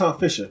Speaking of Antoine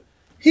Fisher,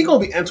 he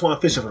gonna be Antoine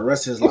Fisher for the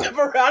rest of his life.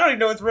 I don't even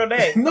know his real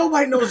name.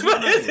 Nobody knows his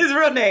What is name. his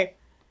real name?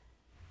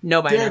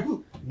 Nobody Derek knows.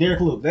 Luke. Derek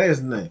Luke, that is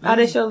his name. Oh,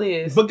 that surely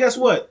is. But guess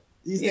what?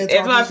 He's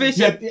Antoine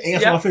Fisher. Yeah,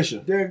 Antoine Fisher.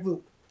 Derek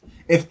Luke.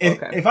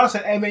 If I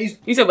said, hey man,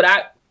 You said,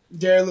 but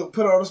Derek Luke.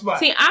 Put her on the spot.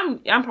 see, I'm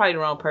probably the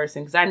wrong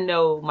person because I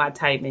know my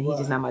type and he's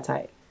just not my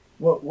type.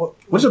 What?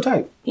 what's your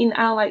type?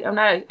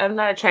 I'm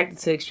not attracted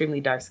to extremely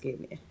dark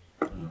skinned men.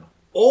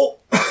 Oh.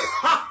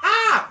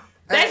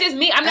 That's just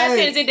me. I'm not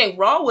saying there's anything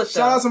wrong with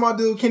Shout out them. to my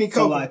dude Kenny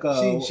So Copeland.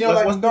 like, she don't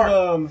like what's him dark.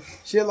 the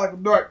She don't like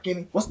him dark,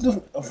 Kenny. what's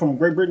the from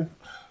Great Britain?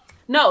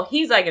 No,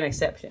 he's like an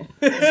exception.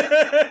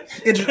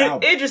 Idris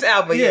Elba. Idris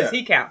Elba, Yeah. yes,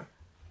 he counts.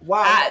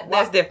 Wow,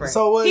 That's different.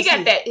 So what he is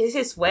got that. It's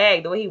his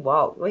swag, the way he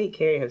walked, the way he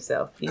carried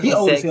himself. He's He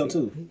old as sexy. hell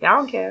too. I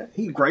don't care.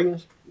 He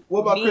great.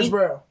 What about Me? Chris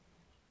Brown?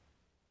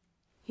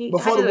 I Before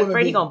just the women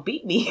afraid he beat. gonna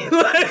beat me.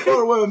 Before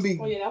the women beat.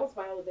 Oh yeah, that was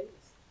Viola Davis.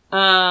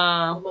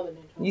 My mother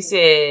named her. You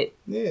said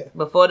Yeah.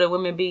 before the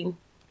women beating.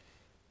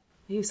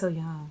 He was so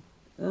young.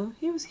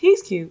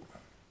 He's cute.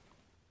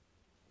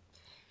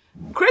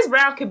 Chris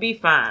Brown could be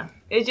fine.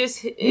 It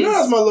just You know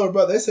that's my little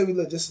brother. They say we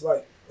look just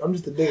like. I'm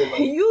just a digger.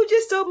 Like, you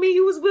just told me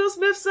you was Will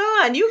Smith's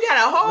son. You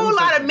got a whole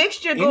lot of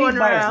mixture going Anybody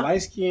that's around.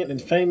 light skinned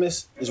and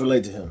famous is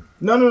related to him.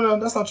 no,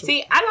 that's not true.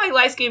 See, I like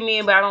light skinned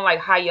men, but I don't like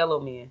high yellow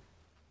men.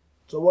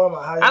 So what am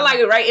I? How you I like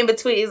it right in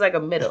between. It's like a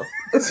middle.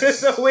 It's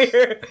so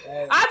weird.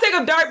 Hey. I'll take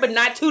them dark, but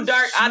not too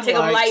dark. I'll take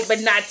them light, likes- but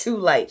not too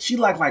light. She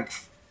like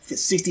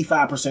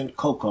 65%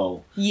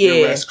 cocoa. Yeah.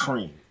 The rest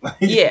cream.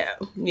 Yeah.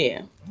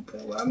 Okay,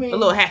 well, I mean, A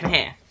little half and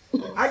half.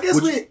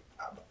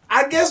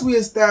 I guess we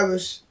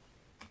established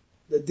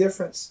the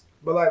difference.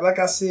 But like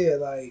I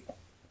said, like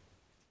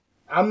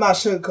I'm not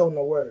sugarcoating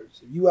no words.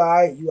 If you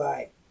alright, you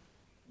alright.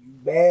 You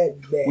bad,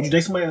 you bad. Would you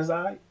date somebody that's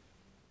alright?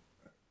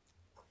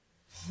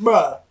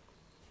 Bruh,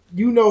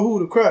 you know who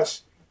to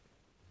crush.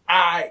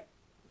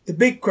 The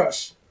big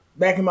crush.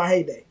 Back in my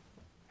heyday.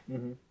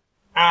 Mm-hmm.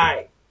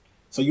 Alright.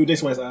 So you would date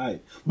somebody that's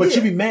alright. But Yeah.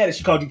 she'd be mad if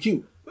she called you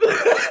cute.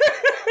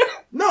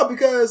 No,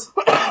 because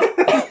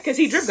Because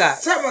he drip God.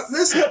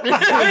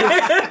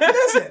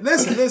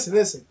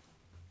 Listen.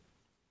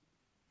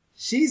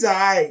 She's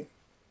alright.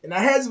 And I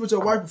had this with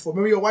your wife before.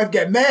 Remember your wife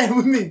got mad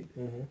with me.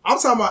 Mm-hmm. I'm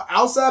talking about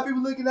outside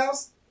people looking out.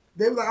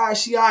 They were like, alright,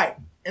 she alright.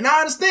 And I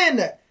understand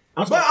that.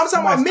 I'm talking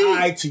about me.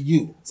 Alright to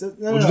you. So,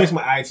 Would you date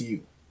somebody alright to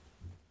you?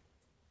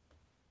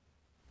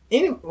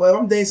 Well, if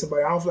I'm dating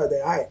somebody, I don't feel like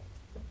they're alright.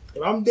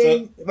 If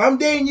I'm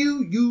dating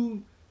you,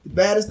 you the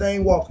baddest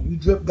thing walking. You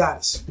drip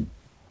goddess.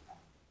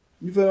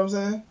 You feel what I'm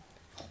saying?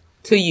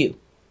 To you.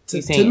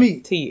 To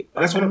me. To you.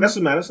 That's what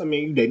matters. I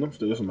mean, you dating them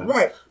still doesn't matter.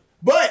 Right.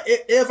 But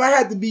if I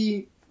had to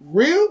be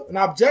real and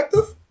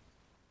objective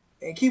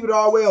and keep it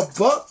all the way a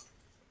buck,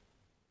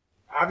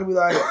 I could be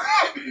like,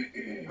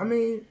 I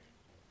mean,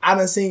 I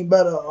done seen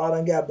better or I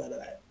done got better.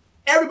 Like,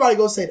 everybody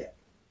go say that.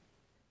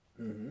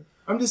 Mm-hmm.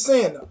 I'm just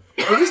saying though.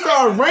 If we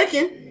start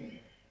ranking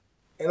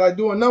and like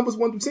doing numbers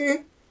 1 through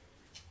 10,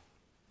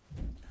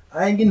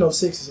 I ain't getting no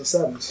 6s or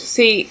 7s.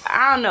 See,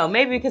 I don't know.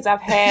 Maybe because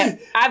I've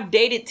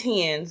dated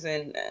 10s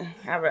and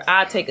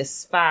I'll take a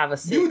 5 or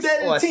 6 You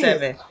dated or a 10.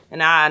 7.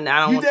 And I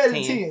don't You want a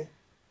dated 10. 10.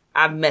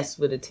 I've messed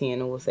with a 10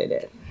 and we'll say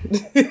that.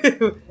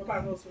 What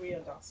about Rosario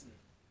Dawson?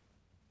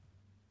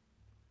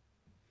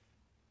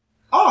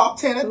 Oh, I'm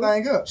tearing that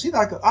thing up. She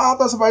like, I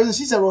thought somebody,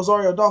 she said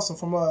Rosario Dawson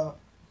from,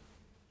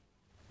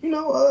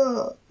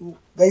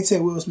 they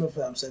said Will Smith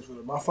was having sex with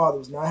her. My father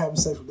was not having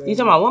sex with her. You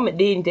talking about woman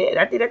dead and dead?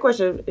 I think that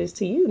question is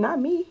to you,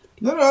 not me.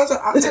 No, I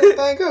tear that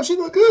thing up. She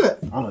look good.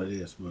 I don't know what it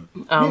is, but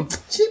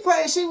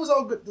She was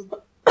all good. She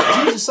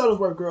was a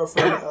Shuttlesworth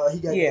girlfriend. He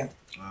got Yeah.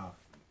 wow.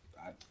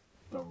 I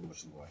don't remember what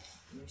she was.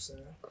 You know what I'm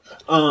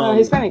saying?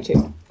 Hispanic chick.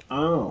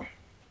 Oh.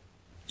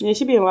 Yeah,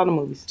 she be in a lot of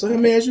movies. So let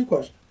me ask you a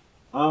question.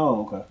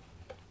 Oh, okay.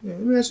 Yeah,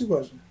 let me ask you a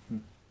question.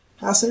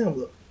 How Sam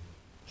look?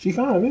 She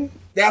fine, man.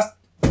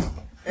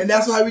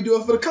 That's why we do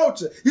it for the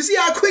culture. You see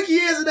how quick he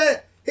is in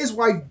that? His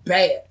wife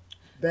bad.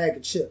 Bag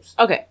of chips.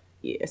 Okay.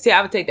 Yeah. See,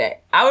 I would take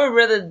that. I would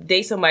rather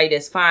date somebody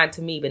that's fine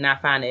to me, but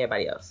not fine to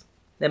everybody else.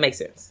 That makes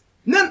sense.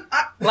 I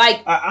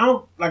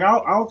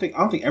don't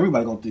think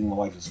everybody gonna think my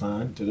wife is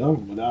fine to them,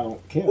 but I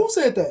don't care. Who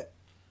said that?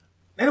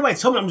 Anybody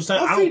tell me, I'm just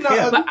saying, I don't not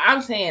care. But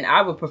I'm saying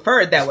I would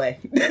prefer it that way.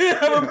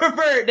 I would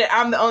prefer that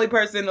I'm the only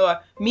person, or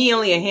me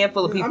only a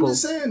handful of people I'm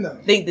just saying though.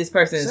 think this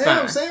person is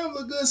fine. Sam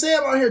look good.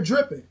 Sam out here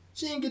dripping.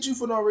 She ain't get you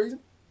for no reason.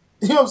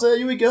 You know what I'm saying?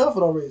 You ain't get her for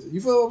no reason.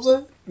 You feel what I'm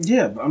saying?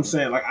 Yeah, but I'm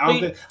saying, like, I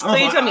don't think. So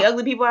you tell me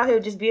ugly people out here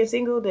just being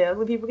single, that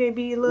ugly people can't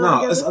be in love No,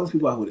 together? it's other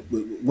people out here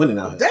with women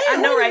out here. Damn,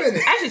 I know, wait a right?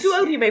 minute. Actually, two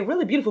ugly people make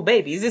really beautiful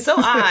babies. It's so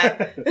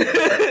odd.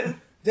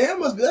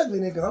 Damn, must be ugly,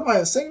 nigga. I'm out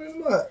here singing in the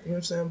mud. You know what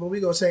I'm saying? But we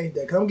gonna change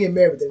that. Cause I'm getting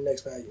married within the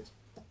next 5 years.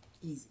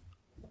 Easy.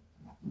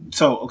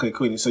 So, okay,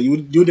 Queenie. So you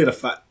did a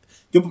 5.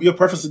 Your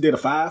preference did a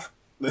 5?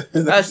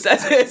 I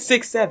said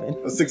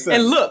 6'7". A 6'7".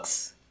 And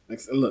looks.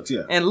 It looks,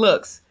 yeah. And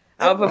looks.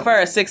 I would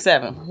prefer a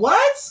 6'7".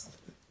 What?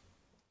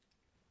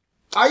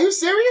 Are you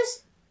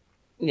serious?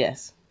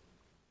 Yes.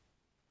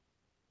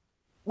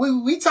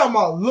 We talking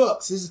about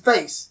looks, his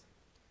face.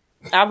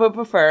 I would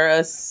prefer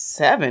a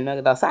 7,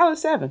 a solid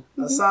 7.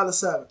 A solid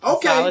 7.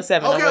 Okay. solid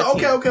 7 over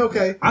a 10.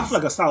 Okay. I feel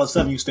like a solid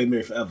 7, you stay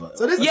married forever.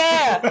 So this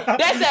Yeah,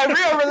 that's that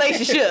real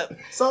relationship.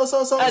 So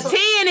A 10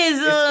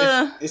 is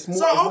It's more.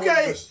 So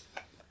okay.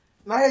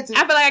 I hate to,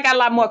 I feel like I got a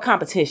lot more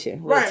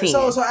competition with a right. 10.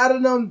 So out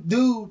of them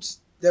dudes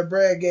that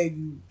Brad gave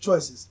you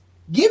choices,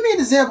 give me an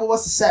example.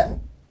 What's a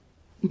 7?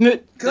 Because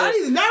I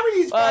need now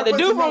we need the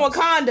dude from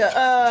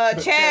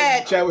Wakanda,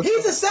 Chad, was,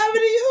 He's a 7 to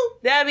you?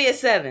 that'd be a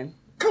 7.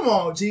 Come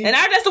on, G. And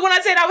that's the one I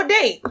said I would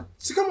date.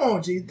 So come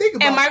on, G. Think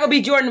about And it. Michael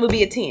B. Jordan would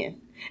be a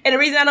 10. And the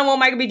reason I don't want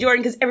Michael B.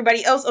 Jordan because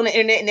everybody else on the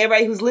internet and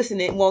everybody who's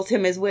listening wants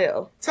him as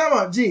well. Time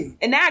out, G.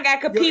 And now I got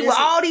to compete with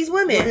all these Your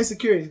women.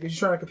 insecurities because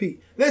you're trying to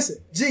compete. Listen,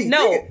 G.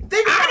 No,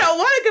 think I about don't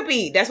want to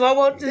compete. That's why I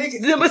want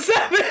number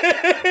 7.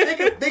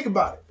 it. Think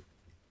about it.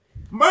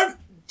 My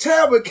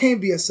Talbot can't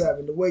be a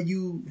 7 the way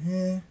you.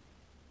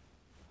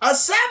 A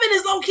 7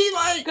 is low key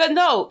like.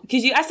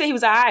 Because I said he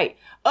was alright.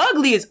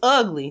 Ugly is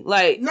ugly.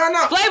 Like No.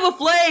 Flavor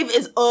Flav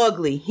is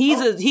ugly.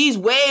 He's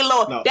way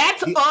low. No,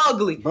 That's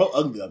ugly. Bro,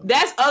 ugly.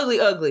 That's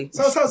ugly.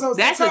 So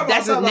That's time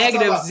a out,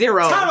 negative time out.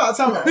 0. Time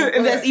out.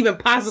 If that's even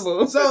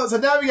possible. So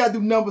now we gotta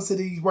do numbers to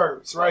these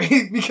words, right?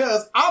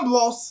 Because I'm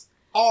lost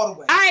all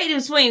the way. I ain't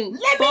even swing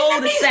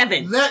 4 to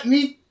 7. Let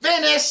me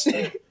finish.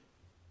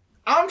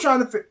 I'm trying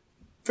to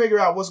figure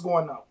out what's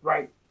going on,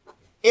 right?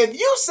 If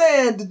you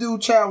saying the dude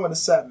child went a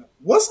 7,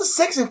 what's a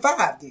 6 and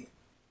 5 then?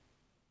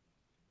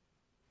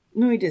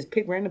 Let me just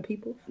pick random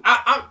people.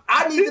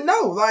 I need to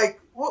know,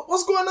 like,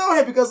 what's going on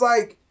here? Because,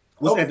 like,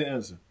 What's the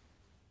answer?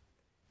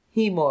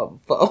 He more of a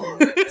 4.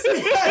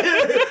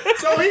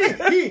 so he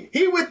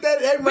with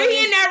that. But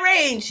he in that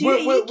range. He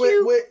cute.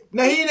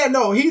 No, he in that.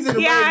 No, he's in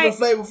the range with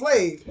Flavor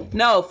Flav.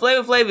 No,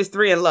 Flavor Flav is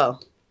 3 and low.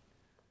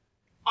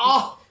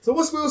 Oh, so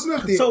what's Will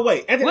Smith did? So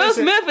wait, Anthony Will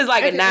Anderson, Smith is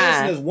like a Anthony 9.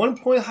 Anderson is 1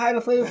 point higher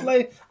than Flavor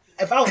Flav.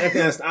 If I was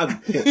Anthony Anderson, I'd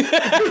be pissed.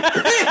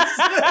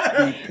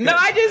 No,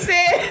 I just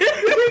said.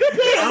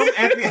 I'm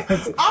Anthony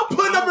Anderson. I'm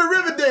putting up in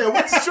Riverdale.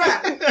 What's the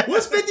strap?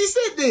 What's 50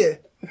 Cent there?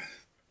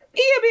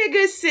 He'll be a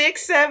good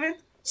 6, 7,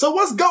 So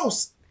what's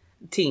Ghost?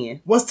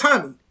 10. What's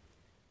Tommy?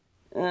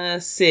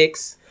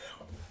 6.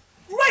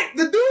 Right,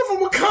 the dude from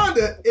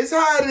Wakanda is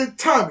higher than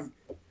Tommy.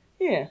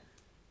 Yeah.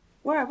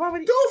 Why would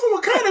he? Dude from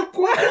Wakanda more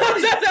corny. Dude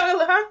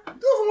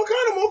from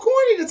Wakanda more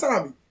corny than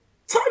Tommy.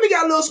 Tommy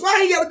got a little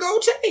swag. He got a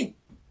gold chain.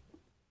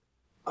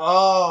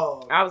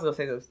 Oh, I was gonna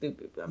say something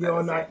stupid, but I'm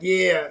you're not. not.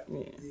 Yeah.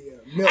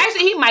 Milk.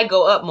 Actually, he might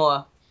go up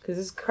more because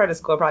his credit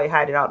score probably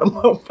hide it out the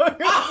motherfucker.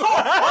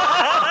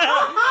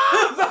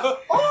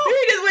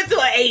 He just went to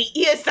an 8.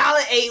 He a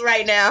solid 8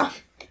 right now.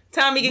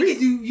 Tommy can get.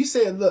 You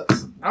said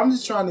looks. I'm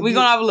just trying to. We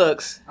gonna have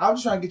looks. I'm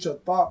just trying to get your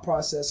thought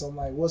process on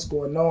like what's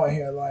going on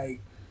here,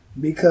 like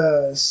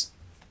because.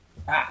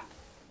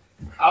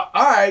 All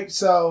right,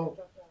 so.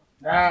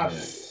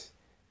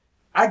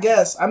 I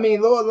guess. I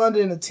mean, Lord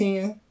London a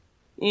 10.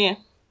 Yeah.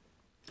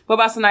 What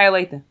about Sanaya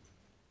Lathan?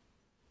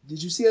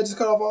 Did you see her just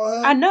cut off all her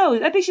hair? I know.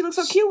 I think she looks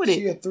so cute with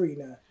She it. a 3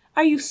 now.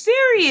 Are you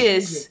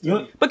serious?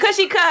 Because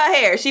she cut her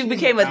hair, she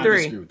became a I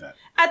disagree 3. with that.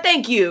 I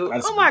thank you.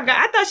 Oh my god,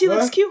 I thought she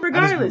looks cute I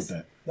disagree with regardless.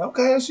 that.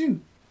 Okay, that's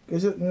you.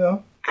 Cause you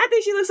know. I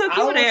think she looks so I cute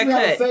don't with want her you to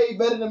have a haircut. fade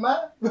better than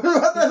mine.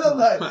 I'm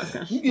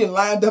like, you get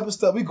lined up and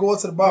stuff. We go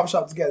to the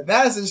barbershop together.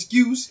 That's an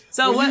excuse.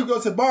 So when you go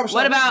to the barbershop.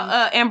 What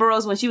about Amber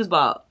Rose when she was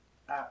bald?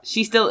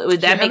 She still would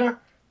that make?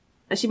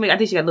 I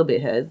think she got a little bit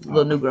of hair, a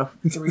little new growth.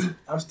 3.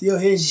 I'm still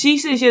hitting. She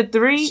said she a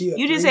 3. She a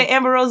You just 3. said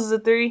Amber Rose is a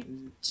 3.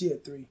 She a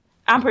 3.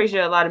 I'm pretty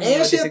sure a lot of people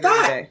And would she a disagree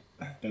with thought.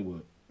 that. They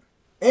would.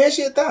 And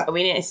she a thought.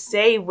 We didn't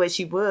say what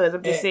she was.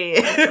 I'm just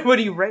saying. What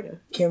do you rate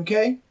her? Kim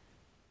K.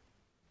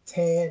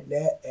 Tan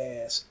that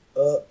ass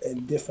up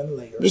in different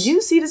layers. Did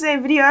you see the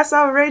same video I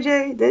saw with Ray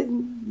J? That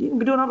you can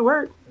be doing all the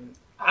work.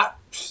 I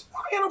ain't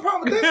got no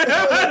problem with that.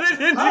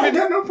 I ain't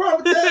got no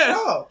problem with that at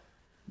all.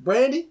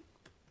 Brandy?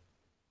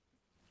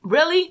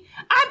 Really?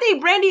 I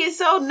think Brandy is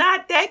so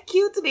not that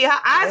cute to me. Her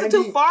eyes are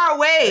too far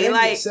away. Brandy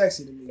Like is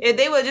sexy to me. if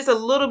they were just a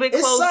little bit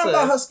It's closer. something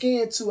about her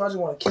skin too. I just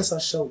want to kiss her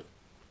shoulder.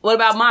 What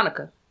about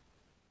Monica?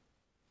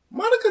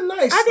 Monica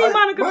nice. I think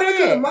Monica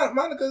bad.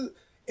 Monica,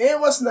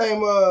 and what's the name?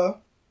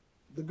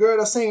 The girl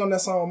that sing on that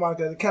song with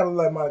Monica, the kind of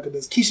like Monica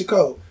does, Keisha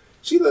Cole.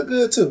 She look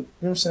good too. You know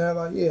what I'm saying?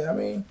 Like, yeah, I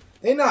mean,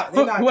 they not.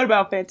 What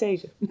about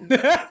Fantasia?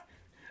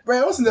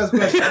 Brand, what's the next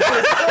question?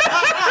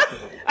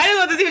 I just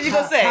want to see what you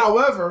gonna say.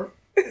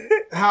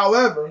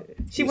 However,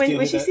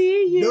 When she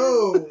see you?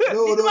 no.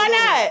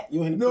 Why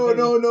not?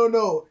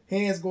 No.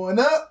 Hands going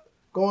up,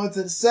 going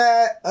to the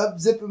side, up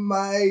zipping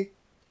my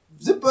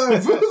zipper.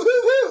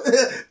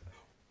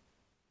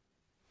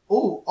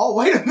 Oh,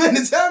 wait a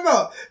minute, time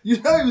out.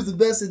 You know he was the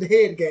best in the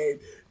head game.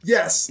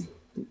 Yes.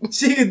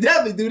 She can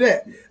definitely do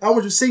that. I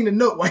want you to sing the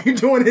note while you're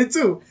doing it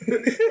too.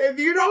 If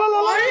you don't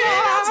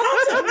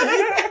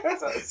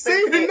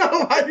sing the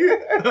note while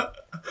you...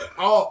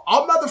 Oh,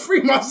 I'm about to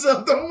free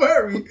myself, don't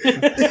worry.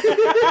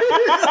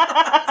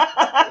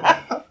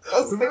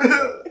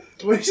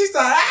 When she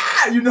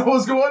started, you know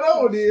what's going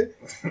on there.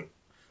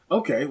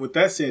 Okay, with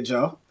that said,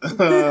 y'all.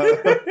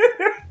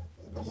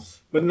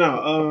 But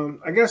no,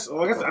 I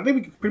think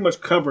we pretty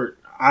much covered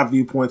our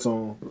viewpoints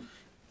on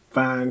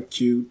fine,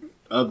 cute,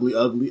 ugly,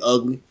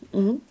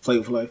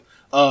 Flavor Flav.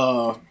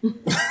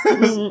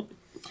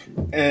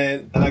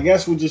 And I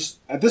guess we just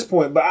at this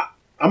point. But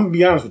I'm gonna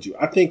be honest with you.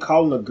 I think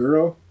calling a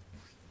girl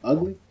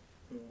ugly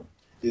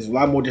is a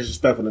lot more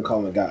disrespectful than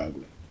calling a guy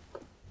ugly.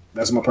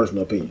 That's my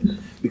personal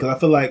opinion. Because I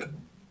feel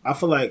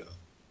like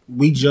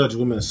we judge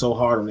women so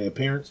hard on their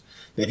appearance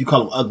that if you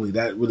call them ugly,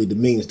 that really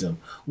demeans them.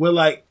 We're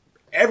like.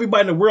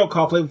 Everybody in the world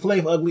call Flavor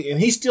Flav ugly, and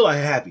he's still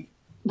happy.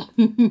 I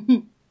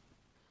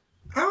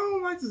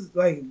don't like to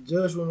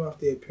judge women off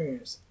their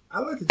appearance. I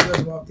like to judge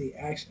them off their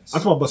actions.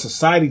 I'm talking about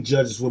society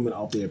judges women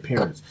off their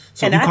appearance.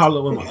 So if you call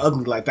a woman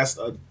ugly,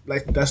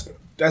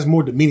 that's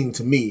more demeaning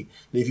to me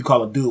than if you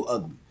call a dude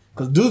ugly.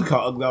 Because dudes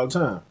call ugly all the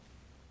time,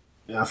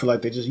 and I feel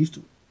like they're just used to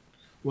it.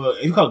 Well,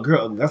 if you call a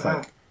girl ugly, that's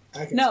like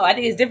I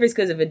think it's different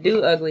because if a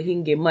dude ugly, he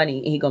can get money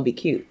and he gonna be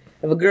cute.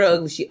 If a girl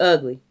ugly, she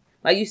ugly.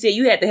 Like you said,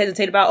 you had to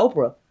hesitate about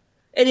Oprah.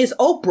 It is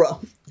Oprah.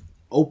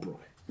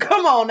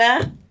 Come on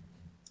now.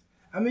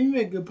 I mean, you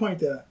make a good point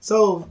there.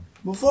 So,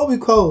 before we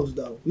close,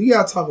 though, we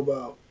got to talk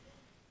about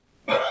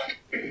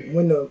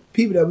when the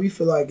people that we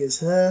feel like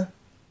is, the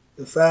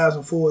 5s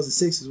and 4s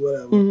and 6s,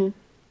 whatever,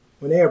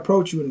 when they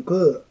approach you in the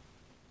club,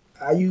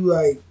 are you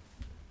like...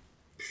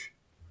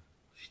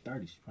 She's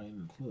 30, she's probably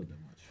in the club that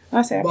much.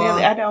 I say,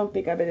 I don't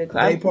think I've been in the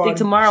club. I think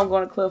tomorrow I'm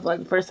going to the club for like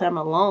the first time in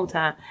a long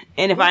time.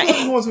 And if I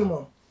going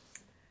tomorrow?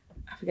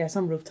 I forgot,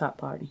 some rooftop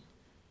party.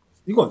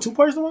 You going to 2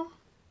 parties tomorrow?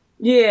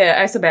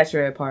 Yeah, it's a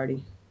bachelorette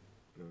party.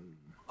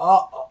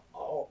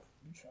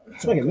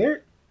 She's getting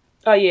married?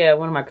 Oh, yeah,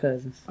 one of my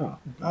cousins.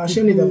 She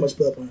don't need that much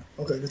blood on.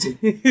 Okay,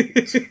 continue.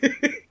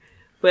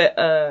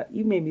 But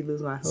you made me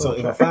lose my whole So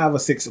if a 5 or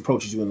 6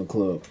 approaches you in the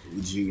club,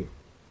 would you...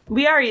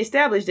 We already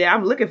established that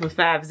I'm looking for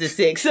 5s and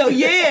 6. So,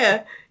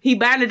 yeah. He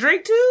buying a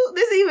drink, too?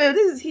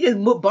 He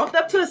just bumped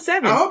up to a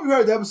 7. I hope you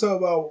heard the episode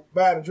about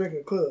buying a drink in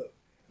the club.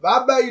 If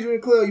I buy you a drink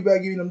in the club, you better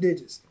give me them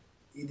digits.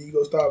 Either you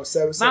go start with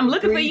 7. I'm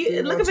looking for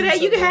you. Looking for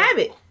that. You can have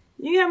it.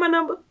 You can have my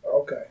number.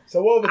 Okay.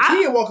 So what over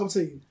 10 walk up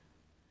to you?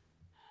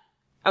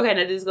 Okay,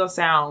 now this is gonna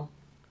sound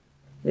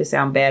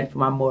bad for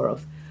my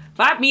morals. If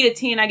I meet a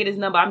 10, I get his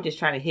number. I'm just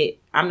trying to hit.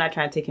 I'm not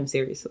trying to take him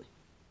seriously.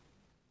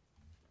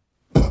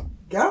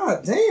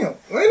 God damn!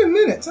 Wait a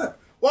minute.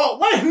 Well,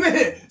 wait a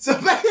minute. So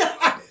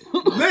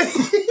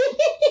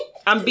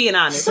I'm being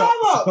honest. Time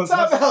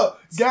out,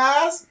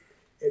 guys.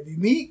 If you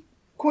meet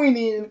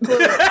Queenie in the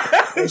club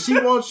and she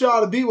wants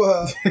y'all to be with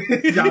her,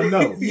 y'all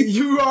know.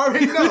 You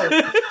already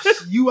know.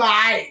 You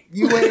alright.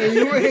 You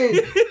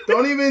ain't.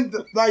 Don't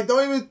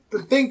even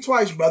think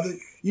twice, brother.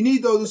 You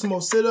need to do some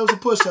more sit-ups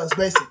and push-ups,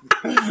 basically.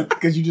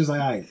 Because you just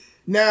like, alright.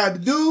 Now, the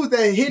dudes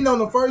that hitting on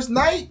the first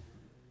night,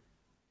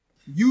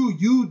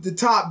 you the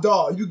top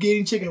dog. You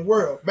getting chicken in the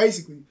world,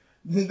 basically.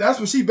 That's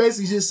what she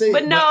basically just said.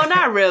 But no,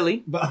 not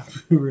really. But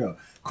for real.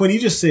 Queenie, you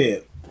just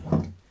said,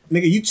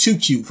 nigga, you too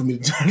cute for me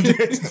to try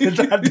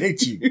to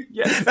date you.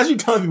 Yes. That's what you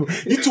telling people.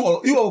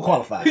 You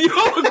overqualified. You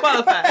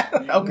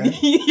overqualified. Okay.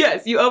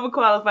 Yes, you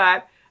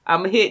overqualified.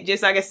 I'm going to hit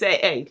just like I say,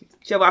 hey,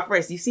 show my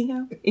friends. You see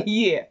him?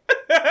 Yeah.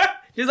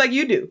 Just like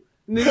you do.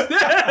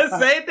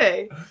 Same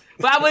thing.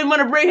 But I wouldn't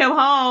want to bring him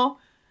home.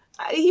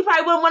 He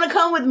probably wouldn't want to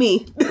come with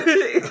me.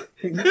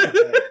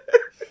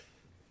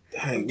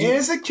 Dang,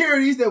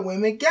 insecurities that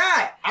women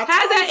got. How's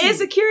that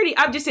insecurity?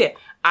 I'm just saying,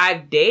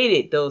 I've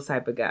dated those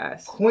type of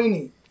guys.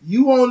 Queenie,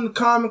 you on the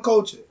common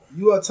culture.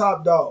 You a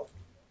top dog.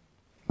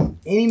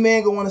 Any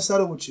man gonna want to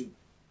settle with you.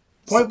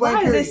 Point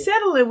blank. Why is it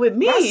settling with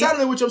me? Not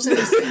settling with you. I'm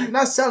saying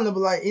not settling, but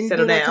like anything.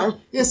 Settle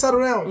down. Settle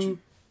down with you.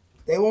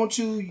 They want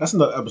you. That's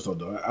another episode,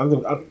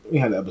 though. We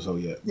had the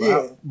episode yet. But,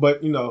 Yeah.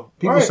 but you know,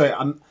 people Right. say,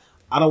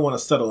 I don't want to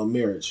settle in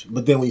marriage.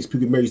 But then when you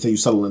speak of marriage, you say you're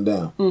settling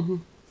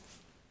down.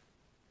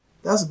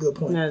 That's a good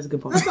point. That's a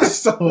good point.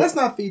 Let's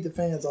not feed the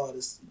fans all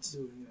this. Too,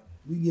 you know,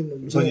 we giving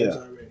them gems yeah.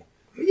 already.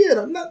 But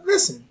yeah,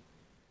 listen.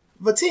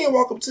 If a 10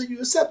 walk up to you,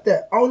 accept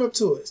that. Own up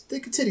to it.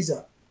 Stick your titties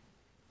out.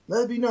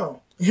 Let it be known.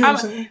 You know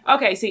what I'm saying?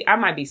 Okay, see, I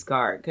might be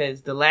scarred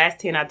because the last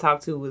 10 I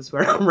talked to was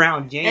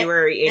around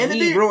January, and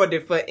he ruined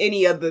it for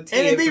any other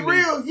 10. And to be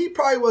real, he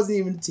probably wasn't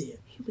even a 10.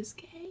 He was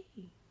gay.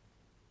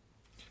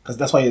 Because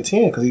that's why you're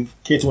 10, because he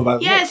cared too much about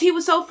his Yes, looks. he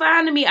was so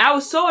fine to me. I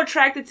was so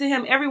attracted to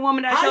him. Every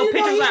woman that How showed you know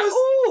pictures he like, was-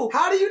 ooh,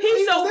 how do you know he's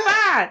he so was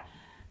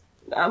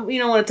fine. We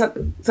don't want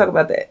to talk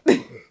about that.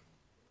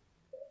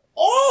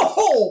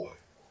 Oh!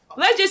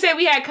 Let's just say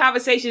we had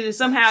conversations and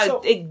somehow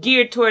it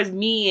geared towards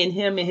me and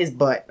him and his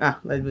butt.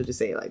 Let's just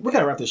say it like We that.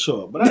 gotta wrap this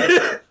show up.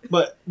 But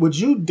but would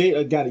you date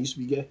a guy that used to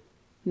be gay?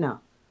 No.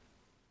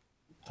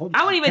 Told you,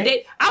 I wouldn't even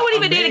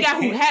date a guy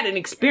who had an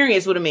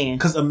experience with a man.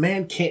 Because a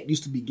man can't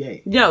used to be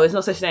gay. No, it's no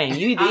such thing.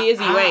 You either is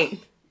or you ain't.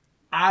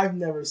 I've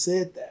never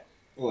said that.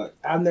 What?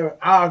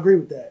 I agree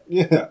with that.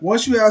 Yeah.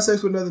 Once you have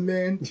sex with another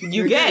man,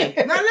 You gay.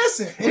 Now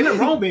listen. Ain't nothing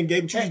wrong being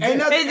gay, but you just gay.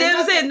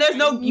 There's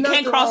no, you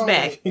can't cross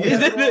back. Yeah.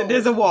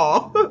 There's a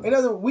wall.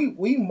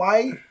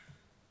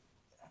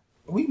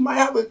 We might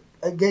have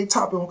a gay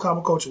topic on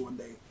common culture one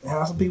day and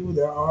have some people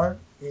that are.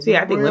 See,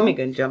 I think real women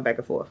can jump back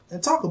and forth.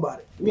 and talk about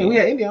it. Yeah, we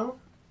had India on.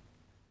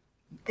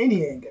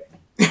 India ain't gay.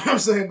 You know what I'm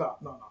saying?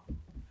 No.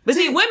 But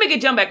see, women can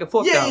jump back and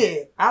forth, though.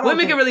 Yeah.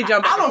 Women can really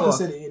jump back I don't and forth.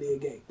 consider India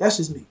gay. That's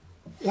just me.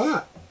 Why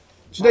not?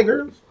 She date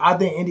girls? I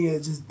think India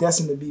is just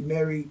destined to be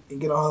married and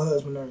get on her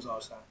husband's nerves all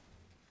the time.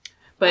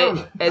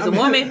 But as a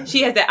woman,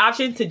 she has that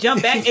option to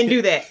jump back and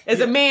do that. As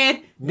a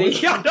man,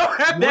 y'all don't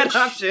have that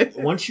option.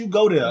 Once you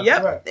go there,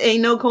 Yep. Right.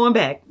 Ain't no going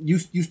back. you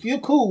still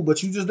cool,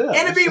 but you just there.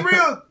 And to be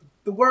real,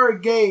 the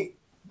word gay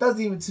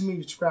doesn't even to me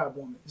describe a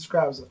woman. It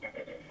describes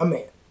a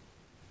man.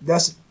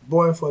 That's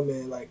born for a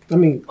man. Like, I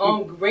mean,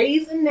 On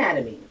Grey's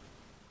Anatomy,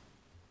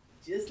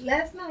 just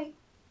last night,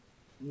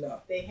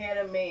 no. they had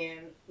a man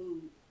who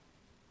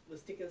was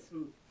sticking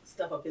some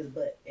stuff up his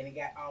butt and it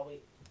got all the way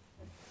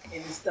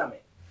in his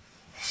stomach.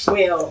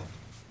 Well,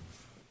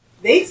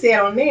 they said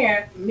on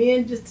there,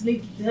 men just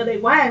need to tell their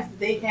wives that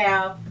they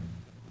have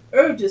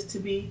urges to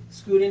be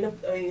screwed in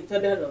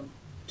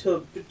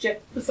to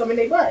put some in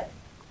their butt.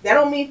 That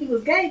don't mean he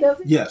was gay, does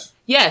it? yes.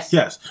 Yes.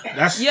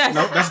 That's Yes.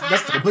 No, that's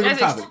the complete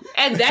topic.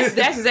 And that's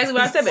exactly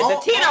what I said. But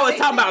the 10 I was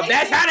talking about,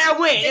 that's how that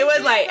went. It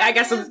was like, I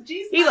got some,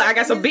 he's like, I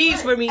got some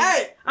beads for me.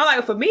 Hey. I'm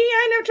like, for me,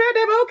 I ain't never tried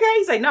that, but okay.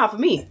 He's like, no, for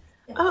me.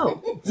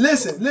 Oh.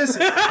 Listen.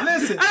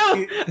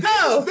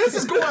 Oh. This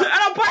is going. I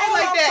don't party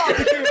like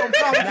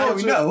that. Now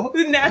we know.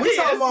 Now, We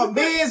talking about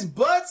men's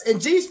butts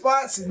and G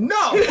spots.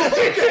 No,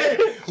 okay.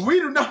 We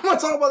do not want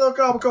to talk about that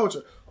common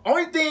culture.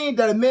 Only thing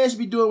that a man should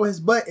be doing with his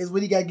butt is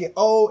when he gotta get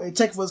old and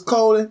check for his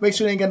colon, make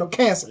sure they ain't got no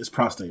cancer. It's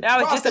prostate.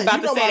 I was just Prostate, about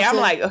you to know say what that. I'm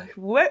I'm like,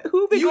 what?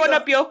 Who been You going know-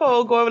 up your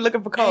hole going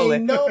looking for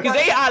colon? nobody- Because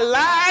they are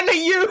lying to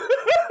you.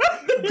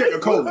 Check a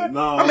colon. No.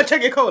 I'm going to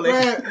check your colon.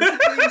 Man,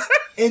 please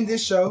end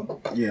this show.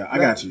 Yeah, I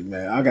got you,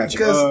 man. I got you.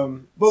 Because,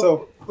 but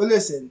So,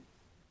 listen,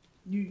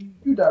 you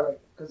direct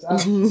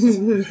because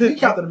you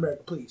Captain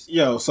America, please.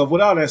 yo, so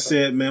with all that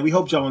said, man, we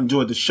hope y'all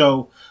enjoyed the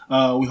show.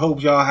 We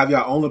hope y'all have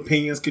your own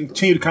opinions.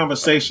 Continue the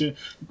conversation.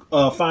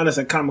 Find us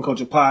at Common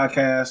Culture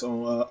Podcast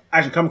on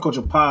actually Common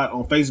Culture Pod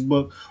on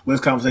Facebook, where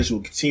this conversation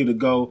will continue to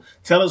go.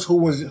 Tell us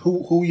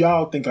who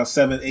y'all think are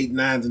 7, 8,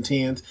 9s, and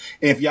 10s.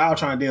 If y'all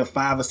trying to deal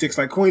 5 or 6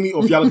 like Queenie,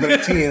 or if y'all look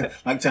at 10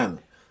 like Tanner.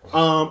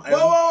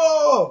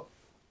 Whoa.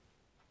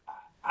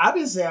 I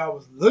didn't say I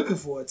was looking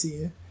for a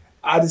 10.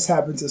 I just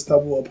happened to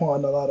stumble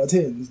upon a lot of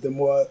 10s than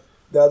what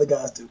the other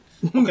guys do.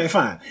 Okay,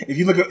 fine. If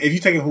you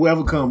taking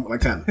whoever come like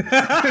Tanner.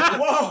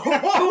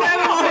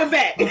 Whoever want him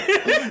back.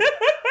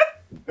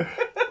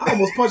 I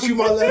almost punched you in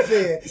my left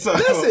hand. So-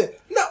 Listen,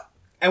 no.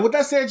 And with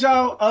that said,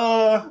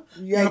 y'all,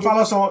 you can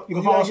follow us on. You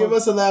can follow us give on.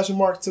 us a last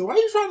remark too. Why are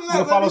you trying to You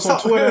can follow us on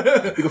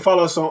Twitter. You can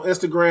follow us on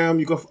Instagram.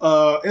 You can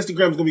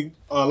Instagram is gonna be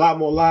a lot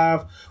more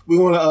live. We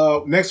want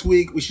to next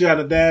week we should have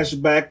the Dash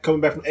back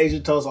coming back from Asia.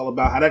 Tell us all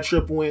about how that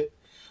trip went.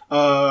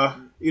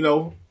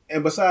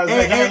 And besides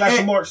that, y'all got last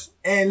remarks.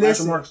 And Last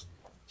listen, remarks.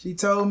 she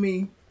told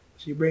me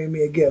she bring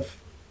me a gift.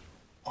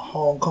 A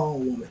Hong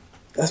Kong woman.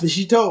 That's what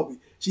she told me.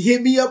 She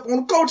hit me up on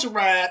a culture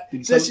ride.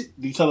 Did Said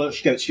you tell her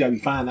she gotta be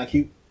fine, not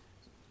cute?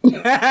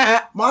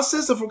 my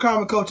sister from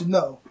Common Culture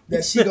know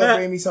that she gonna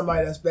bring me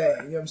somebody that's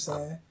bad. You know what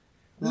I'm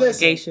saying?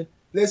 Geisha.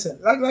 Listen,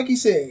 like you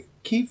said,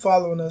 keep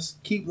following us,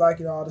 keep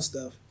liking all the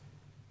stuff,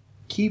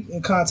 keep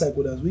in contact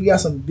with us. We got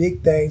some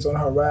big things on the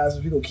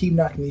horizon. We gonna keep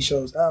knocking these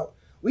shows out.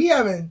 We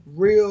having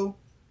real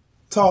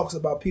talks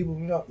about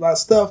people, like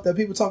stuff that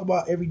people talk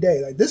about every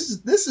day. Like this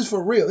is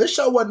for real. This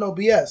show wasn't no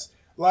BS.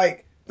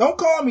 Like, don't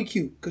call me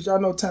cute, because y'all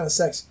know Tanner's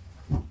sexy.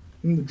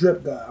 I'm the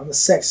drip guy. I'm a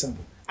sex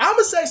symbol. I'm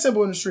a sex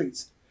symbol in the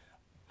streets.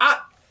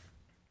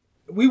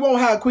 we won't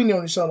have Queenie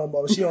on the show no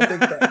more. She don't think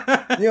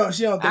that. She don't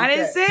think that. I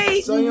didn't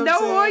say So, you know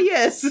what I'm no or saying?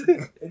 yes.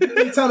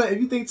 If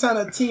you think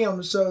Tana T on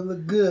the show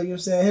look good, you know what I'm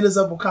saying? Hit us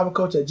up on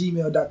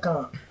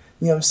comiccoach@gmail.com.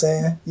 You know what I'm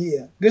saying?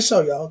 Yeah. Good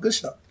show, y'all. Good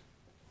show.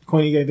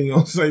 Queenie, you got anything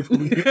else to say for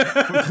we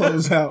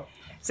close out?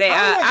 Say,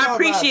 I like I y'all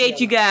appreciate vibes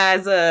you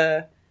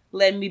guys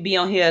letting me be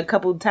on here a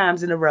couple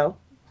times in a row.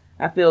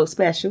 I feel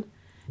special.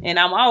 And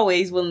I'm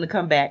always willing to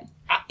come back.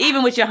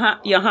 Even with your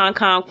Hong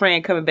Kong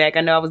friend coming back.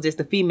 I know I was just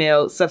a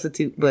female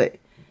substitute, but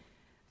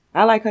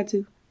I like her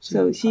too.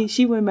 So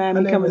she wouldn't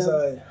mind me coming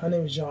up. Her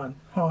name is John.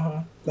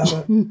 I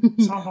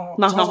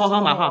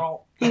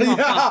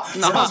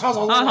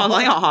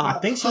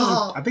think she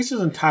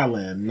was in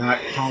Thailand, not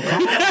Hong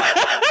Kong.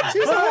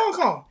 She's in Hong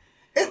Kong.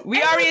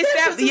 We already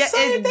established. Yeah,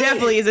 it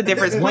definitely is a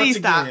difference. Please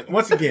stop.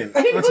 Once again.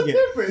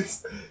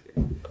 Difference.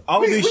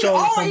 All of these shows.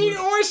 all eat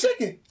orange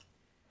chicken.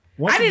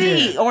 Once I didn't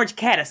again- eat Orange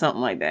Cat or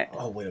something like that.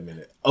 Oh, wait a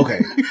minute. Okay.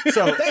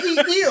 So, They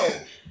eat eel.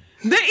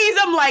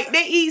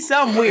 They eat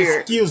something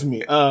weird. excuse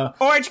me.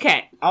 Orange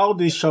Cat. All of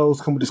these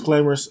shows come with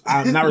disclaimers.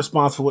 I'm not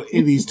responsible for what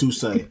any of these two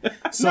say.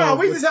 So, Nah,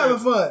 we just having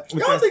fun.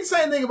 Y'all that- think the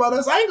same thing about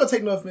us. I ain't gonna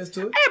take no offense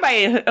to it.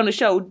 Everybody on the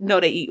show know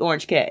they eat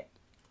Orange Cat.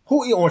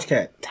 Who eat Orange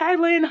Cat?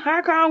 Thailand,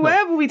 Hong Kong,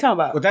 whatever we talking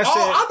about. With that said,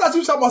 I thought you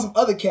were talking about some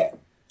other cat.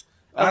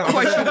 Of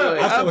course you would.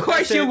 Of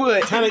course you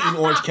would. Tana eating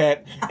Orange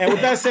Cat. And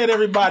with that said,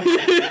 everybody,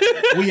 we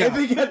If out.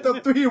 we get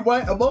the 3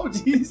 white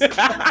emojis.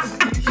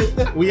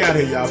 We out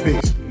here, y'all.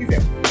 Peace. He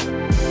said,